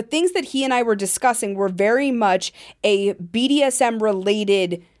 The things that he and I were discussing were very much a BDSM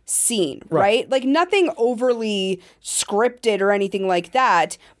related scene, right? Like nothing overly scripted or anything like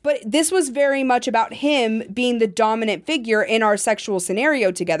that. But this was very much about him being the dominant figure in our sexual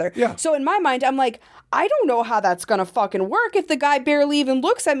scenario together. Yeah. So in my mind, I'm like, I don't know how that's going to fucking work if the guy barely even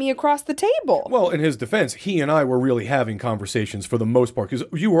looks at me across the table. Well, in his defense, he and I were really having conversations for the most part because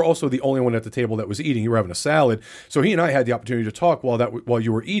you were also the only one at the table that was eating. You were having a salad. So he and I had the opportunity to talk while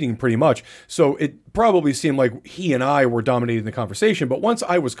you were eating pretty much. So it probably seemed like he and I were dominating the conversation. But once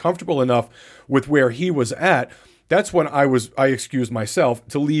I was comfortable enough with where he was at, that's when I excused myself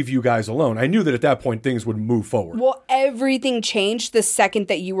to leave you guys alone. I knew that at that point things would move forward. Well, everything changed the second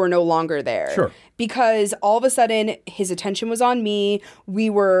that you were no longer there. Sure. Because all of a sudden his attention was on me. We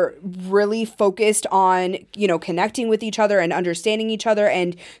were really focused on, connecting with each other and understanding each other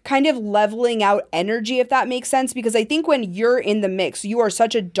and kind of leveling out energy, if that makes sense. Because I think when you're in the mix, you are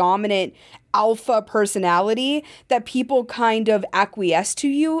such a dominant alpha personality that people kind of acquiesce to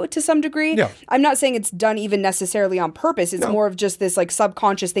you to some degree. Yeah. I'm not saying it's done even necessarily on purpose. It's more of just this like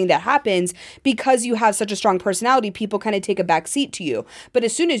subconscious thing that happens because you have such a strong personality. People kind of take a back seat to you. But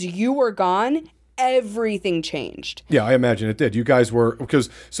as soon as you were gone, everything changed. Yeah, I imagine it did. You guys were,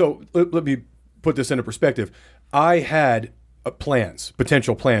 so let me put this into perspective. I had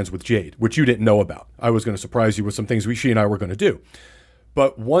potential plans with Jade, which you didn't know about. I was going to surprise you with some things she and I were going to do.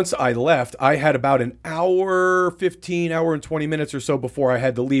 But once I left, I had about an hour, 15, hour and 20 minutes or so before I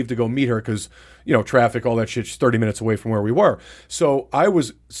had to leave to go meet her because, traffic, all that shit, she's 30 minutes away from where we were. So I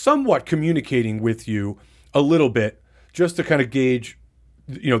was somewhat communicating with you a little bit just to kind of gauge,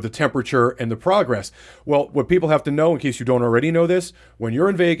 the temperature and the progress. Well, what people have to know, in case you don't already know this, when you're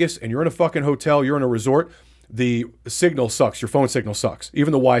in Vegas and you're in a fucking hotel, you're in a resort, the signal sucks. Your phone signal sucks.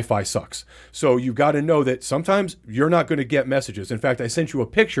 Even the Wi-Fi sucks. So you've got to know that sometimes you're not going to get messages. In fact, I sent you a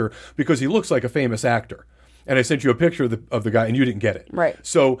picture because he looks like a famous actor. And I sent you a picture of the guy and you didn't get it. Right.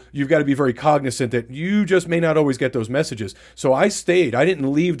 So you've got to be very cognizant that you just may not always get those messages. So I stayed. I didn't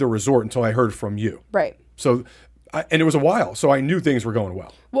leave the resort until I heard from you. Right. So, and it was a while. So I knew things were going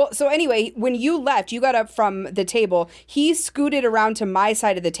well. Well, so anyway, when you left, you got up from the table. He scooted around to my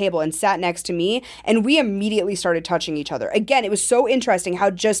side of the table and sat next to me, and we immediately started touching each other. Again, it was so interesting how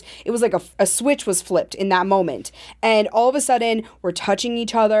it was like a switch was flipped in that moment. And all of a sudden, we're touching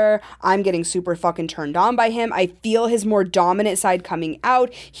each other. I'm getting super fucking turned on by him. I feel his more dominant side coming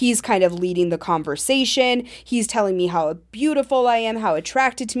out. He's kind of leading the conversation. He's telling me how beautiful I am, how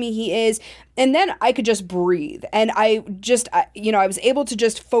attracted to me he is. And then I could just breathe. And I was able to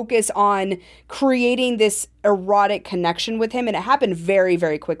just focus on creating this erotic connection with him. And it happened very,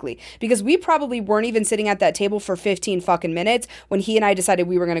 very quickly because we probably weren't even sitting at that table for 15 fucking minutes when he and I decided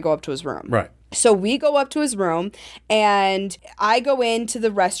we were going to go up to his room. Right. So we go up to his room and I go into the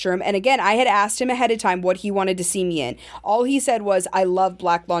restroom. And again, I had asked him ahead of time what he wanted to see me in. All he said was, I love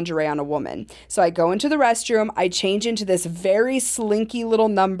black lingerie on a woman. So I go into the restroom. I change into this very slinky little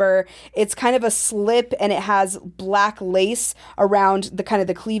number. It's kind of a slip and it has black lace around the kind of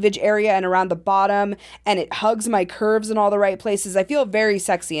the cleavage area and around the bottom. And it hugs my curves in all the right places. I feel very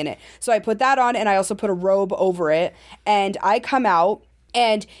sexy in it. So I put that on and I also put a robe over it. And I come out.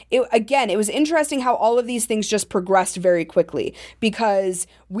 And it was interesting how all of these things just progressed very quickly because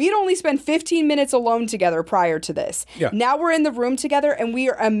we'd only spent 15 minutes alone together prior to this. Yeah. Now we're in the room together and we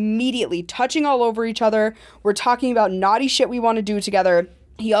are immediately touching all over each other. We're talking about naughty shit we want to do together.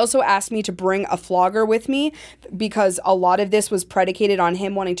 He also asked me to bring a flogger with me because a lot of this was predicated on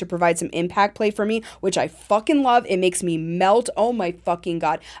him wanting to provide some impact play for me, which I fucking love. It makes me melt. Oh my fucking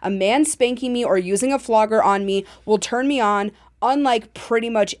God. A man spanking me or using a flogger on me will turn me on, unlike pretty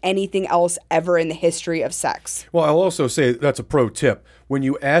much anything else ever in the history of sex. Well, I'll also say that's a pro tip. When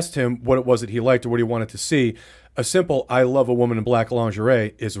you asked him what it was that he liked or what he wanted to see, a simple "I love a woman in black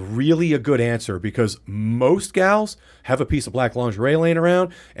lingerie" is really a good answer because most gals have a piece of black lingerie laying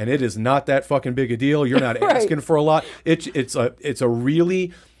around and it is not that fucking big a deal. You're not Right. asking for a lot. It's a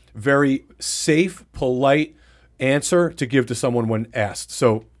really very safe, polite answer to give to someone when asked.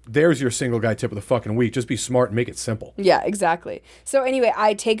 So there's your single guy tip of the fucking week. Just be smart and make it simple. Yeah, exactly. So anyway,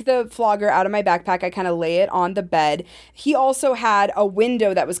 I take the flogger out of my backpack. I kind of lay it on the bed. He also had a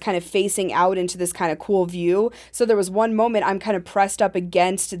window that was kind of facing out into this kind of cool view. So there was one moment I'm kind of pressed up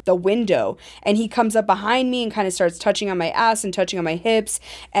against the window and he comes up behind me and kind of starts touching on my ass and touching on my hips.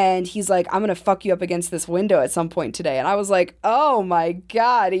 And he's like, I'm going to fuck you up against this window at some point today. And I was like, oh my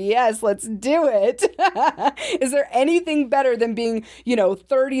God, yes, let's do it. Is there anything better than being,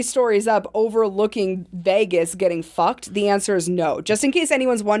 30 stories up overlooking Vegas getting fucked? The answer is no. Just in case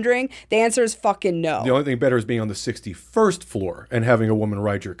anyone's wondering, the answer is fucking no. The only thing better is being on the 61st floor and having a woman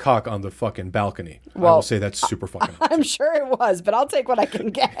ride your cock on the fucking balcony. Well, I will say that's super fucking hot. I'm sure it was, but I'll take what I can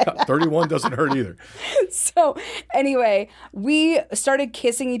get. 31 doesn't hurt either. So anyway, we started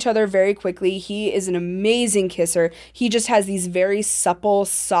kissing each other very quickly. He is an amazing kisser. He just has these very supple,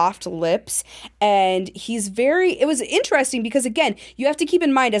 soft lips. And it was interesting because, again, you have to keep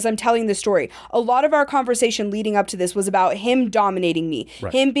in mind as I'm telling the story, a lot of our conversation leading up to this was about him dominating me,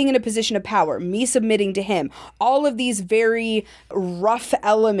 right. Him being in a position of power, me submitting to him, all of these very rough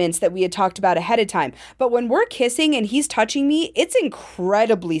elements that we had talked about ahead of time. But when we're kissing and he's touching me, it's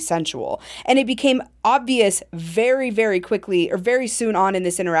incredibly sensual. And it became obvious very, very quickly or very soon on in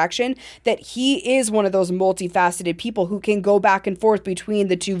this interaction that he is one of those multifaceted people who can go back and forth between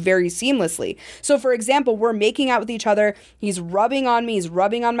the two very seamlessly. So for example, we're making out with each other. He's rubbing on me. He's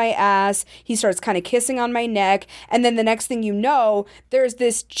rubbing on my ass. He starts kind of kissing on my neck. And then the next thing you know, there's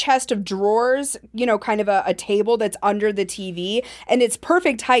this chest of drawers, kind of a table that's under the TV. And it's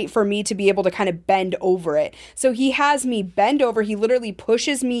perfect height for me to be able to kind of bend over it. So he has me bend over. He literally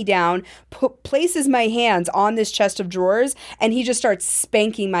pushes me down, places my hands on this chest of drawers, and he just starts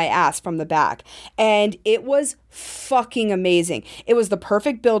spanking my ass from the back. And it was fucking amazing. It was the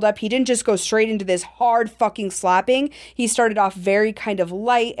perfect buildup. He didn't just go straight into this hard fucking slapping. He started off very kind of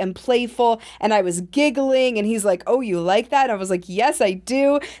light and playful, and I was giggling, and he's like, oh, you like that? And I was like, yes, I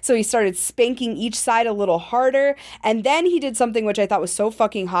do. So he started spanking each side a little harder, and then he did something which I thought was so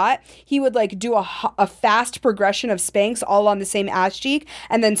fucking hot. He would like do a fast progression of spanks all on the same ass cheek,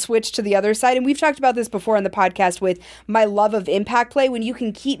 and then switch to the other side. And we've talked about this before on the podcast with my love of impact play, when you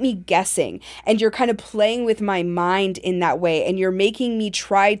can keep me guessing, and you're kind of playing with my mind in that way, and you're making me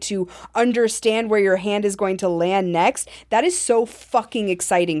try to understand where your hand is going to land next. That is so fucking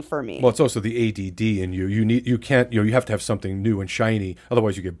exciting for me. Well, it's also the ADD in you. You have to have something new and shiny,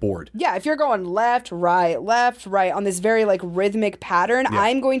 otherwise you get bored. Yeah, if you're going left, right on this very like rhythmic pattern, yeah.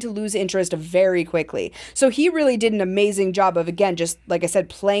 I'm going to lose interest very quickly. So he really did an amazing job of, again, just like I said,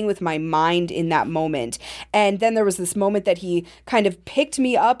 playing with my mind in that moment. And then there was this moment that he kind of picked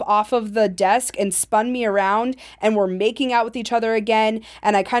me up off of the desk and spun me around, and we're making out with each other again.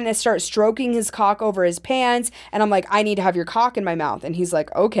 And I kind of start stroking his cock over his pants, and I'm like, I need to have your cock in my mouth. And he's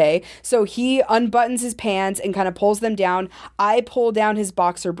like, okay. So he unbuttons his pants and kind of pulls them down. I pull down his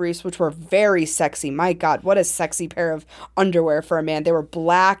boxer briefs, which were very sexy. My God, what a sexy pair of underwear for a man. They were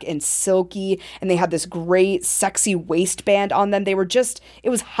black and silky, and they had this great sexy waistband on them. They were just, it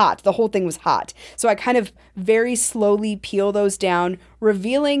was hot. The whole thing was hot. So I kind of very slowly peel those down,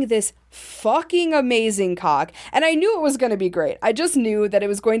 revealing this fucking amazing cock. And I knew it was going to be great. I just knew that it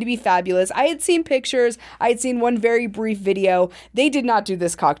was going to be fabulous. I had seen pictures. I had seen one very brief video. They did not do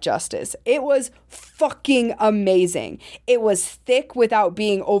this cock justice. It was fucking amazing. It was thick without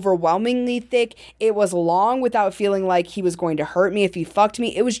being overwhelmingly thick. It was long without feeling like he was going to hurt me if he fucked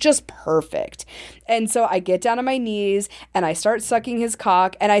me. It was just perfect. And so I get down on my knees and I start sucking his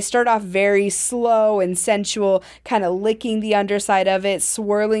cock, and I start off very slow and sensual, kind of licking the underside of it,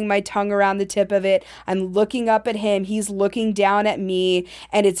 swirling my tongue around the tip of it. I'm looking up at him. He's looking down at me,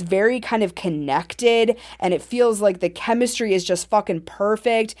 and it's very kind of connected, and it feels like the chemistry is just fucking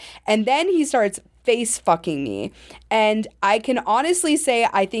perfect. And then he starts face fucking me. And I can honestly say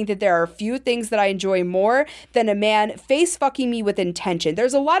I think that there are a few things that I enjoy more than a man face fucking me with intention.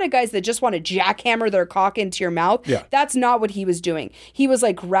 There's a lot of guys that just want to jackhammer their cock into your mouth. Yeah. That's not what he was doing. He was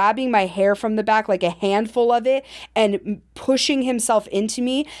like grabbing my hair from the back, like a handful of it, and pushing himself into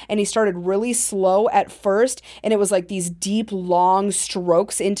me. And he started really slow at first, and it was like these deep, long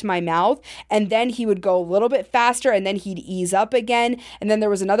strokes into my mouth. And then he would go a little bit faster, and then he'd ease up again. And then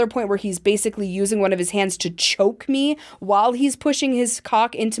there was another point where he's basically using one of his hands to choke me while he's pushing his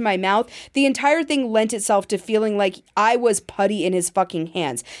cock into my mouth. The entire thing lent itself to feeling like I was putty in his fucking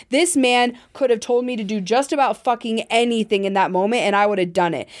hands. This man could have told me to do just about fucking anything in that moment, and I would have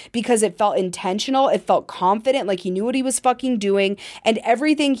done it because it felt intentional. It felt confident, like he knew what he was fucking doing, and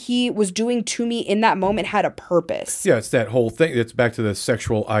everything he was doing to me in that moment had a purpose. Yeah, it's that whole thing. It's back to the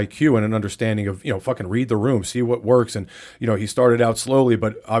sexual IQ and an understanding of, fucking read the room, see what works. And, he started out slowly,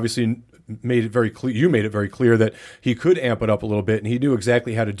 but obviously made it very clear. You made it very clear that he could amp it up a little bit, and he knew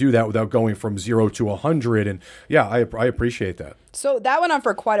exactly how to do that without going from 0 to 100. And yeah, I appreciate that. So that went on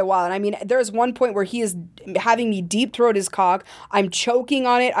for quite a while. And I mean, there's one point where he is having me deep throat his cock. I'm choking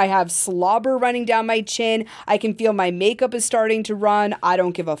on it. I have slobber running down my chin. I can feel my makeup is starting to run. I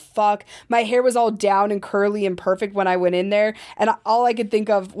don't give a fuck. My hair was all down and curly and perfect when I went in there. And all I could think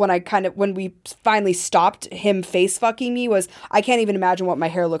of when we finally stopped him face fucking me was, I can't even imagine what my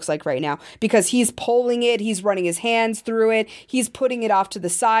hair looks like right now, because he's pulling it. He's running his hands through it. He's putting it off to the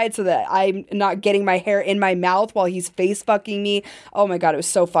side so that I'm not getting my hair in my mouth while he's face fucking me. Oh my God, it was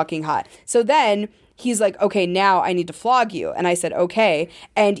so fucking hot. So then he's like, okay, now I need to flog you. And I said, okay.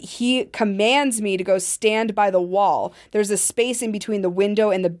 And he commands me to go stand by the wall. There's a space in between the window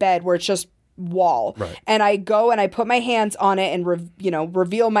and the bed where it's just wall. Right. And I go and I put my hands on it and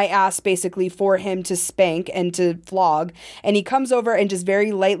reveal my ass basically for him to spank and to flog. And he comes over and just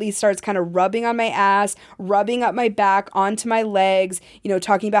very lightly starts kind of rubbing on my ass, rubbing up my back onto my legs,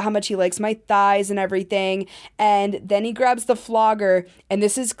 talking about how much he likes my thighs and everything. And then he grabs the flogger, and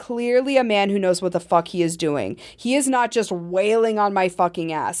this is clearly a man who knows what the fuck he is doing. He is not just wailing on my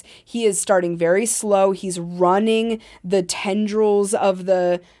fucking ass. He is starting very slow. He's running the tendrils of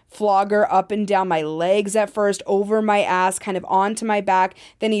the flogger up and down my legs at first, over my ass, kind of onto my back.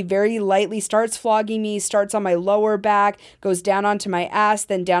 Then he very lightly starts flogging me, starts on my lower back, goes down onto my ass,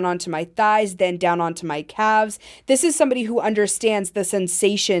 then down onto my thighs, then down onto my calves. This is somebody who understands the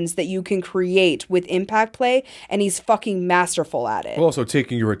sensations that you can create with impact play, and he's fucking masterful at it. Well, also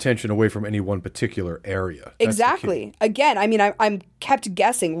taking your attention away from any one particular area. Exactly. Again, I mean, I'm kept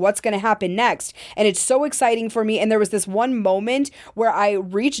guessing what's going to happen next, and it's so exciting for me. And there was this one moment where I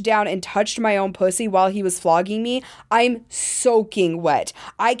reached down and touched my own pussy while he was flogging me. I'm soaking wet.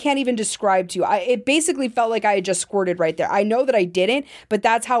 I can't even describe to you. It basically felt like I had just squirted right there. I know that I didn't, but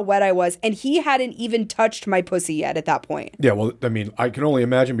that's how wet I was. And he hadn't even touched my pussy yet at that point. Yeah, well, I mean, I can only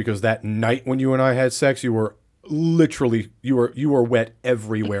imagine, because that night when you and I had sex, you were literally, you were wet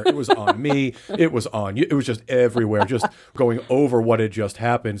everywhere. It was on me. It was on you. It was just everywhere, just going over what had just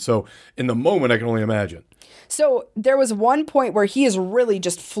happened. So in the moment, I can only imagine. So there was one point where he is really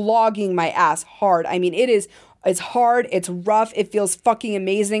just flogging my ass hard. I mean, it's hard, it's rough, it feels fucking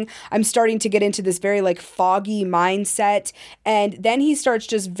amazing. I'm starting to get into this very foggy mindset. And then he starts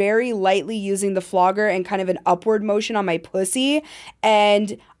just very lightly using the flogger and kind of an upward motion on my pussy.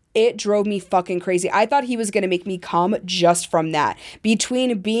 And it drove me fucking crazy. I thought he was going to make me come just from that.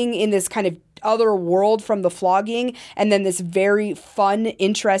 Between being in this kind of other world from the flogging and then this very fun,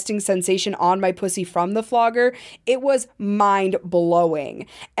 interesting sensation on my pussy from the flogger, it was mind blowing.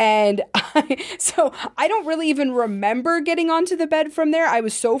 And so I don't really even remember getting onto the bed from there. I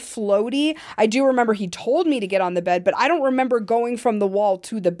was so floaty. I do remember he told me to get on the bed, but I don't remember going from the wall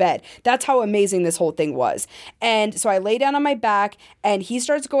to the bed. That's how amazing this whole thing was. And so I lay down on my back and he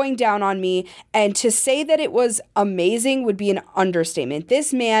starts going down on me. And to say that it was amazing would be an understatement.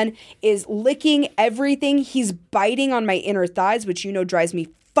 This man is licking everything. He's biting on my inner thighs, which drives me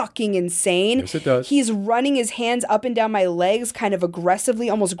fucking insane. Yes, it does. He's running his hands up and down my legs, kind of aggressively,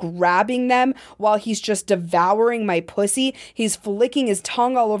 almost grabbing them while he's just devouring my pussy. He's flicking his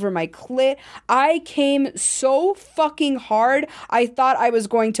tongue all over my clit. I came so fucking hard, I thought I was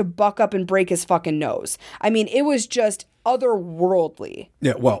going to buck up and break his fucking nose. I mean, it was just otherworldly.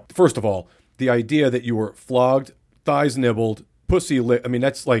 Yeah, well, first of all, the idea that you were flogged, thighs nibbled, pussy lit. I mean,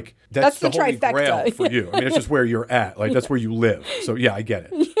 that's the the holy trifecta. grail for you. I mean, it's just where you're at. Like, that's where you live. So, yeah, I get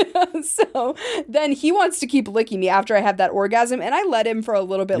it. So then he wants to keep licking me after I have that orgasm, and I let him for a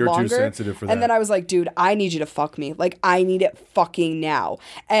little bit longer. You're too sensitive for that. And then I was like, dude, I need you to fuck me. Like, I need it fucking now.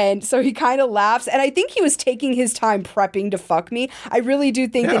 And so he kind of laughs, and I think he was taking his time prepping to fuck me. I really do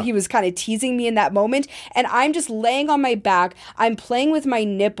think that he was kind of teasing me in that moment, and I'm just laying on my back. I'm playing with my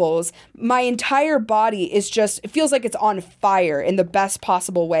nipples. My entire body is just, it feels like it's on fire in the best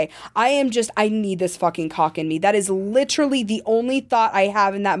possible way. I need this fucking cock in me. That is literally the only thought I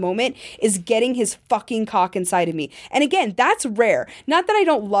have in that moment, is getting his fucking cock inside of me. And again, that's rare. Not that I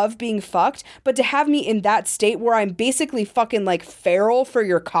don't love being fucked, but to have me in that state where I'm basically fucking like feral for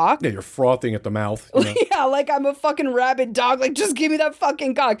your cock. Yeah, you're frothing at the mouth. You know? Yeah, like I'm a fucking rabid dog. Like, just give me that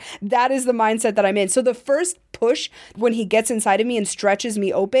fucking cock. That is the mindset that I'm in. So the first push, when he gets inside of me and stretches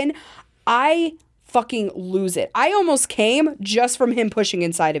me open, I fucking lose it. I almost came just from him pushing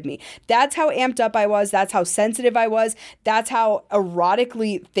inside of me. That's how amped up I was. That's how sensitive I was. That's how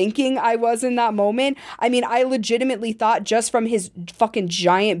erotically thinking I was in that moment. I mean, I legitimately thought just from his fucking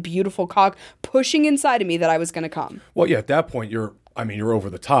giant, beautiful cock pushing inside of me that I was going to come. Well, yeah, at that point, you're over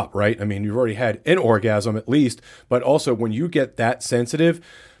the top, right? I mean, you've already had an orgasm at least, but also when you get that sensitive,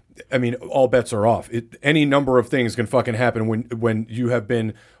 I mean, all bets are off. Any number of things can fucking happen when you have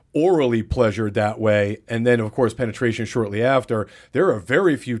been orally pleasured that way, and then of course penetration shortly after. There are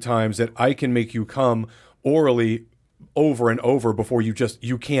very few times that I can make you come orally over and over before you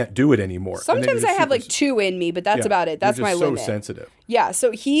can't do it anymore. Sometimes I have like two in me, but that's about it. That's my limit. So sensitive. Yeah,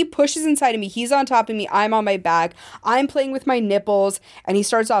 so he pushes inside of me. He's on top of me. I'm on my back. I'm playing with my nipples, and he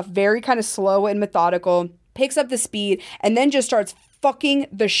starts off very kind of slow and methodical, picks up the speed, and then just starts fucking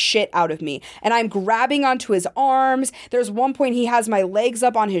the shit out of me. And I'm grabbing onto his arms. There's one point he has my legs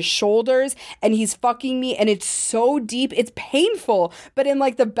up on his shoulders and he's fucking me, and it's so deep. It's painful, but in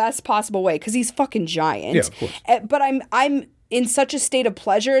like the best possible way, because he's fucking giant. Yeah, of course. But I'm in such a state of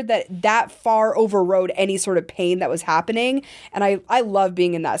pleasure that far overrode any sort of pain that was happening. And I love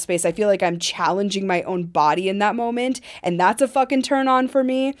being in that space. I feel like I'm challenging my own body in that moment. And that's a fucking turn on for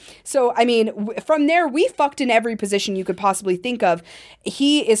me. So, I mean, from there, we fucked in every position you could possibly think of.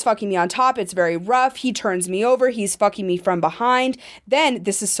 He is fucking me on top. It's very rough. He turns me over. He's fucking me from behind. Then,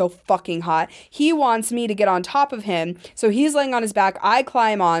 this is so fucking hot, he wants me to get on top of him. So he's laying on his back. I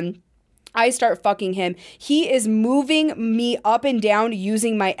climb on. I start fucking him. He is moving me up and down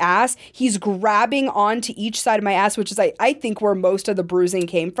using my ass. He's grabbing onto each side of my ass, which is, I think, where most of the bruising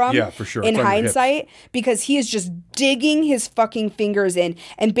came from. Yeah, for sure. In hindsight, because he is just digging his fucking fingers in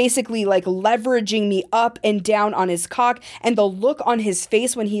and basically like leveraging me up and down on his cock. And the look on his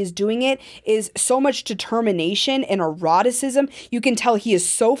face when he is doing it is so much determination and eroticism. You can tell he is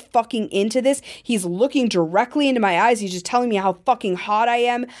so fucking into this. He's looking directly into my eyes. He's just telling me how fucking hot I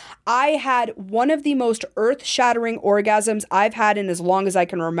am. I had one of the most earth-shattering orgasms I've had in as long as I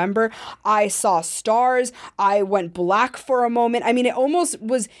can remember. I saw stars. I went black for a moment. I mean, it almost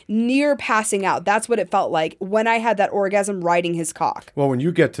was near passing out. That's what it felt like when I had that orgasm riding his cock. Well, when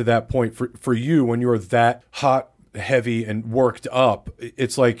you get to that point, for you, when you're that hot, heavy, and worked up,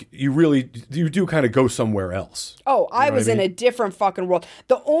 it's like you do kind of go somewhere else. Oh, I was in a different fucking world.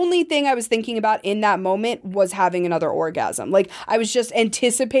 The only thing I was thinking about in that moment was having another orgasm. Like, I was just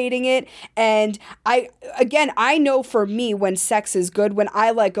anticipating it. And I know for me, when sex is good, when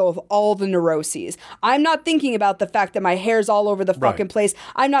I let go of all the neuroses, I'm not thinking about the fact that my hair's all over the fucking place.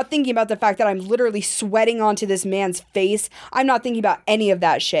 I'm not thinking about the fact that I'm literally sweating onto this man's face. I'm not thinking about any of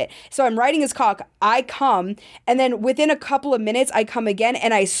that shit. So I'm riding his cock. I come, and then within a couple of minutes, I come again,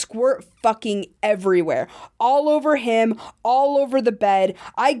 and I squirt fucking everywhere. All over him, all over the bed.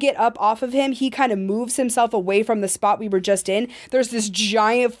 I get up off of him. He kind of moves himself away from the spot we were just in. There's this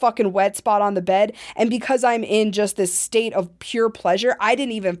giant fucking wet spot on the bed. And because I'm in just this state of pure pleasure, I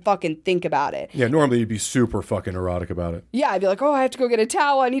didn't even fucking think about it. Yeah, normally you'd be super fucking erotic about it. Yeah, I'd be like, oh, I have to go get a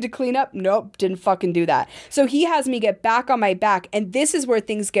towel. I need to clean up. Nope, didn't fucking do that. So he has me get back on my back. And this is where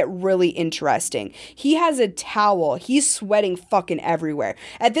things get really interesting. He has a towel. He's sweating fucking everywhere.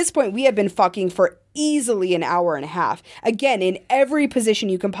 At this point, we have been fucking for easily an hour and a half. Again, in every position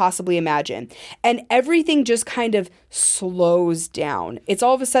you can possibly imagine. And everything just kind of slows down. It's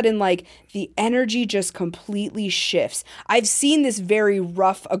all of a sudden like the energy just completely shifts. I've seen this very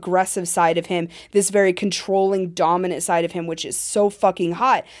rough, aggressive side of him, this very controlling, dominant side of him, which is so fucking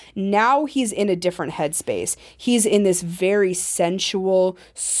hot. Now he's in a different headspace. He's in this very sensual,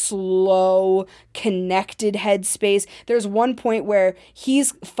 slow, connected headspace. There's one point where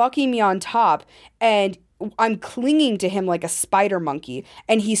he's fucking me on top and I'm clinging to him like a spider monkey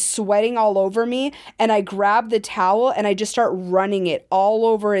and he's sweating all over me, and I grab the towel and I just start running it all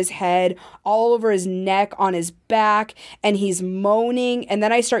over his head, all over his neck, on his back, and he's moaning, and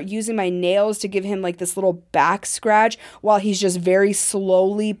then I start using my nails to give him like this little back scratch while he's just very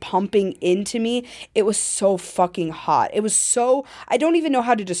slowly pumping into me. It was so fucking hot. It was so, I don't even know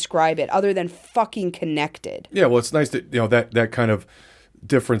how to describe it other than fucking connected. Yeah, well, it's nice that, that kind of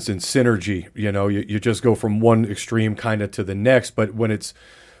difference in synergy, you just go from one extreme kind of to the next, but when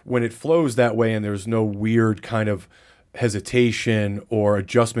it flows that way and there's no weird kind of hesitation or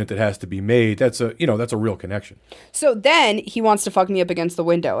adjustment that has to be made, that's a real connection. So then he wants to fuck me up against the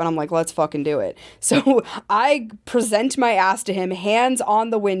window, and I'm like, let's fucking do it. So I present my ass to him, hands on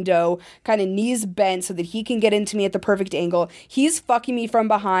the window, kind of knees bent so that he can get into me at the perfect angle. He's fucking me from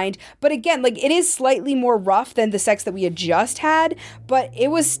behind, but again, like, it is slightly more rough than the sex that we had just had, but it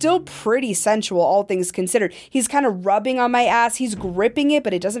was still pretty sensual, all things considered. He's kind of rubbing on my ass, he's gripping it,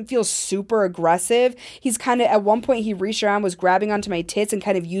 but it doesn't feel super aggressive. He's kind of, at one point he reached around, was grabbing onto my tits and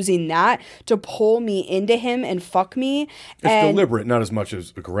kind of using that to pull me into him and fuck me. It's deliberate, not as much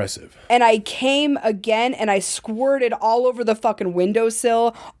as aggressive. And I came again and I squirted all over the fucking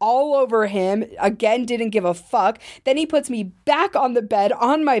windowsill, all over him. Again, didn't give a fuck. Then he puts me back on the bed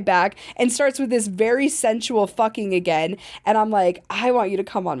on my back and starts with this very sensual fucking again. And I'm like, I want you to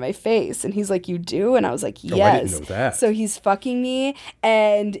come on my face. And he's like, you do? And I was like, yes. Oh, I didn't know that. So he's fucking me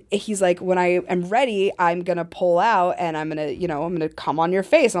and he's like, when I am ready, I'm going to pull out and I'm going to come on your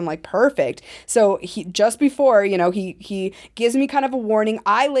face. I'm like, perfect. So he, just before, he gives me kind of a warning.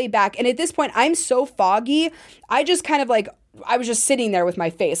 I lay back. And at this point, I'm so foggy. I just kind of like, I was just sitting there with my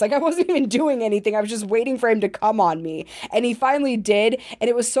face. Like, I wasn't even doing anything. I was just waiting for him to come on me. And he finally did. And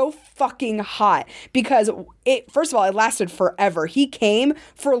it was so fucking hot because first of all, it lasted forever. He came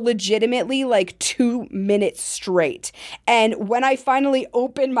for legitimately like 2 minutes straight. And when I finally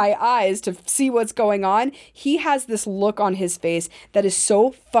opened my eyes to see what's going on, he has this look on his face that is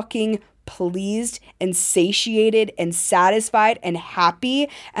so fucking pleased and satiated and satisfied and happy.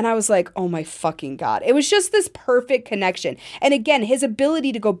 And I was like, oh my fucking God. It was just this perfect connection. And again, his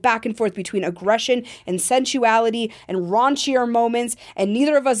ability to go back and forth between aggression and sensuality and raunchier moments, and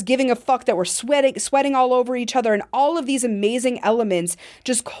neither of us giving a fuck that we're sweating all over each other, and all of these amazing elements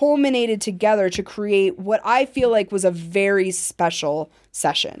just culminated together to create what I feel like was a very special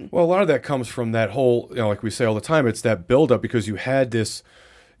session. Well, a lot of that comes from that whole, like we say all the time, it's that buildup because you had this,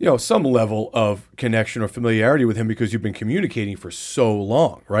 some level of connection or familiarity with him because you've been communicating for so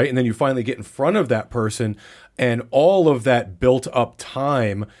long, right? And then you finally get in front of that person and all of that built up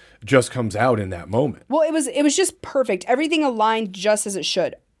time just comes out in that moment. Well, it was just perfect. Everything aligned just as it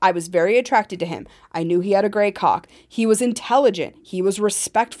should. I was very attracted to him. I knew he had a great cock. He was intelligent. He was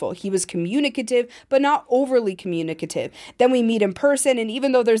respectful. He was communicative, but not overly communicative. Then we meet in person, and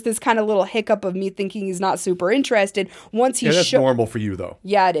even though there's this kind of little hiccup of me thinking he's not super interested, once he that's normal for you, though.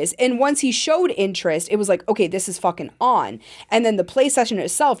 Yeah, it is. And once he showed interest, it was like, okay, this is fucking on. And then the play session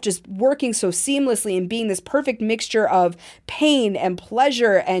itself just working so seamlessly and being this perfect mixture of pain and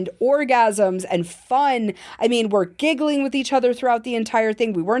pleasure and orgasms and fun. I mean, we're giggling with each other throughout the entire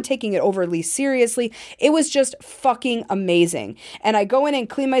thing. We weren't taking it overly seriously. It was just fucking amazing. And I go in and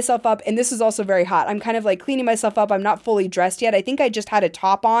clean myself up, and this is also very hot. I'm kind of like cleaning myself up. I'm not fully dressed yet. I think I just had a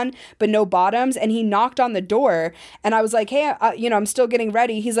top on, but no bottoms. And he knocked on the door, and I was like, hey, I'm still getting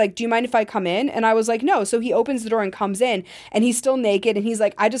ready. He's like, do you mind if I come in? And I was like, no. So he opens the door and comes in, and he's still naked, and he's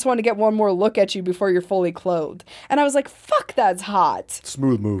like, I just want to get one more look at you before you're fully clothed. And I was like, fuck, that's hot.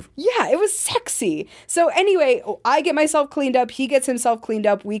 Smooth move. Yeah, it was sexy. So anyway, I get myself cleaned up. He gets himself cleaned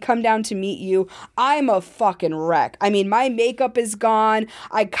up. We come down to meet you. I'm a fucking wreck. I mean, my makeup is gone.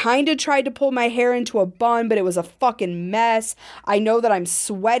 I kind of tried to pull my hair into a bun, but it was a fucking mess. I know that I'm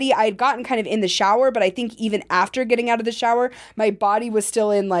sweaty. I had gotten kind of in the shower, but I think even after getting out of the shower, my body was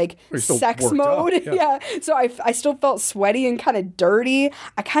still in like sex mode. Yeah. So I still felt sweaty and kind of dirty.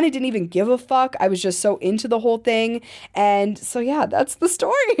 I kind of didn't even give a fuck. I was just so into the whole thing. And so, yeah, that's the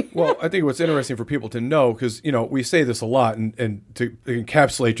story. Well, I think what's interesting for people to know, because, we say this a lot, and to encapsulate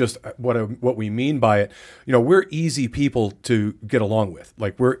encapsulate just what we mean by it, we're easy people to get along with.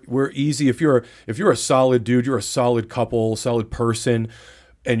 Like we're easy. If you're a solid dude, you're a solid couple, solid person,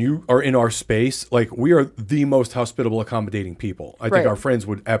 and you are in our space, like we are the most hospitable, accommodating people. I think our friends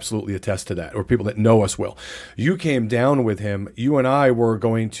would absolutely attest to that, or people that know us will. You came down with him. You and I were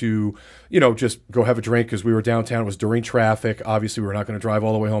going to, just go have a drink because we were downtown. It was during traffic. Obviously, we were not going to drive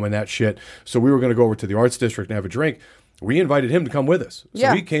all the way home and that shit. So we were going to go over to the Arts District and have a drink. We invited him to come with us.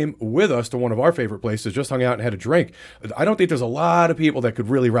 So he came with us to one of our favorite places, just hung out and had a drink. I don't think there's a lot of people that could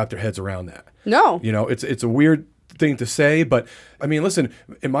really wrap their heads around that. No. It's a weird thing to say, but I mean, listen,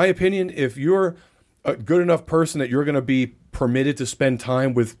 in my opinion, if you're a good enough person that you're going to be permitted to spend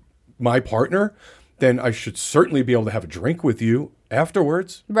time with my partner, then I should certainly be able to have a drink with you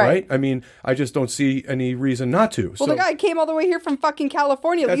afterwards, right? I mean, I just don't see any reason not to. Well, the guy came all the way here from fucking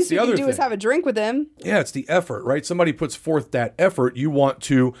California. At least what you can do is have a drink with him. Yeah, it's the effort, right? Somebody puts forth that effort. You want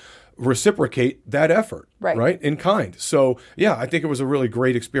to reciprocate that effort, right? In kind. So yeah, I think it was a really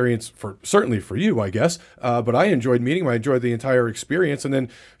great experience certainly for you, I guess. But I enjoyed meeting him. I enjoyed the entire experience. And then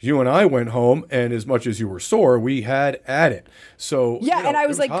you and I went home, and as much as you were sore, we had at it. So yeah, and I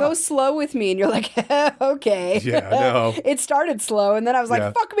was like, go slow with me, and you're like, okay. Yeah, no. It started slow, and then I was like,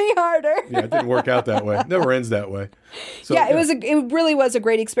 fuck me harder. Yeah, it didn't work out that way. It never ends that way. So, it really was a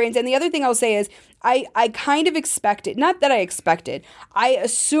great experience. And the other thing I'll say is I kind of expected, not that I expected, I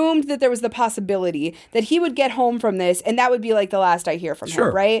assumed that there was the possibility that he would get home from this and that would be like the last I hear from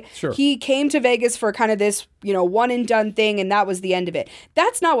him, right? Sure. He came to Vegas for kind of this, one and done thing, and that was the end of it.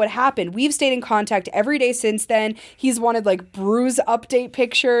 That's not what happened. We've stayed in contact every day since then. He's wanted like bruise update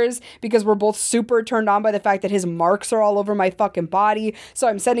pictures because we're both super turned on by the fact that his marks are all over my fucking body. So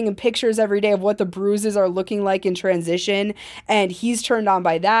I'm sending him pictures every day of what the bruises are looking like in transition, and he's turned on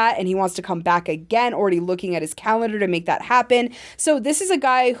by that, and he wants to come back again, already looking at his calendar to make that happen. So this is a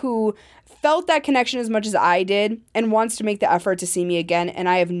guy who felt that connection as much as I did and wants to make the effort to see me again, and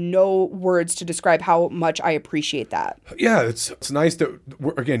I have no words to describe how much I appreciate that. Yeah, it's nice that,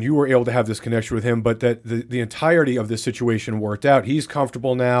 again, you were able to have this connection with him, but that the entirety of this situation worked out. He's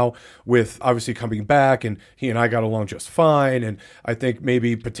comfortable now with obviously coming back, and he and I got along just fine, and I think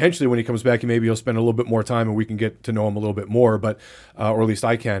maybe potentially when he comes back, maybe he'll spend a little bit more time and we can get to know him a little bit more, but or at least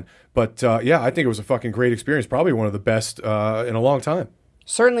I can. But yeah, I think it was a fucking great experience, probably one of the best in a long time.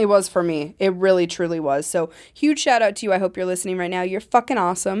 Certainly was for me. It really, truly was. So huge shout out to you. I hope you're listening right now. You're fucking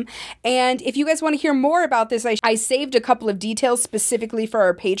awesome. And if you guys want to hear more about this, I saved a couple of details specifically for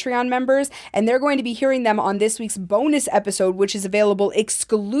our Patreon members, and they're going to be hearing them on this week's bonus episode, which is available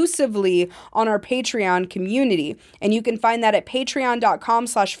exclusively on our Patreon community. And you can find that at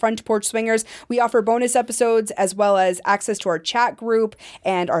patreon.com/frontporchswingers. We offer bonus episodes as well as access to our chat group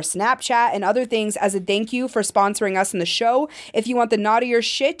and our Snapchat and other things as a thank you for sponsoring us in the show. If you want the naughtier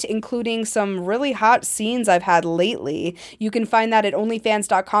shit, including some really hot scenes I've had lately, you can find that at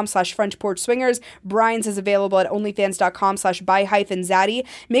onlyfans.com/frontporchswingers. Brian's is available at onlyfans.com/by-zaddy.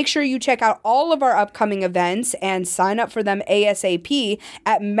 Make sure you check out all of our upcoming events and sign up for them ASAP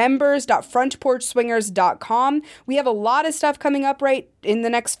at members.frontporchswingers.com. We have a lot of stuff coming up right in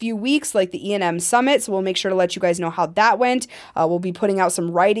the next few weeks, like the E&M Summit, so we'll make sure to let you guys know how that went. We'll be putting out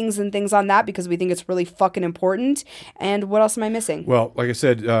some writings and things on that because we think it's really fucking important. And what else am I missing? Well, like I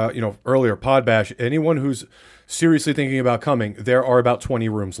said, earlier, Pod Bash, anyone who's seriously thinking about coming, there are about 20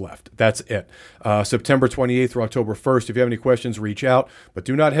 rooms left. That's it. September 28th through October 1st. If you have any questions, reach out. But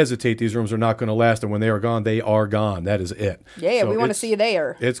do not hesitate. These rooms are not going to last. And when they are gone, they are gone. That is it. Yeah, so we want to see you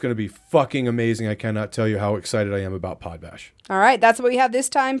there. It's going to be fucking amazing. I cannot tell you how excited I am about Pod Bash. All right. That's what we have this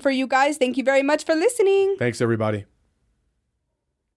time for you guys. Thank you very much for listening. Thanks, everybody.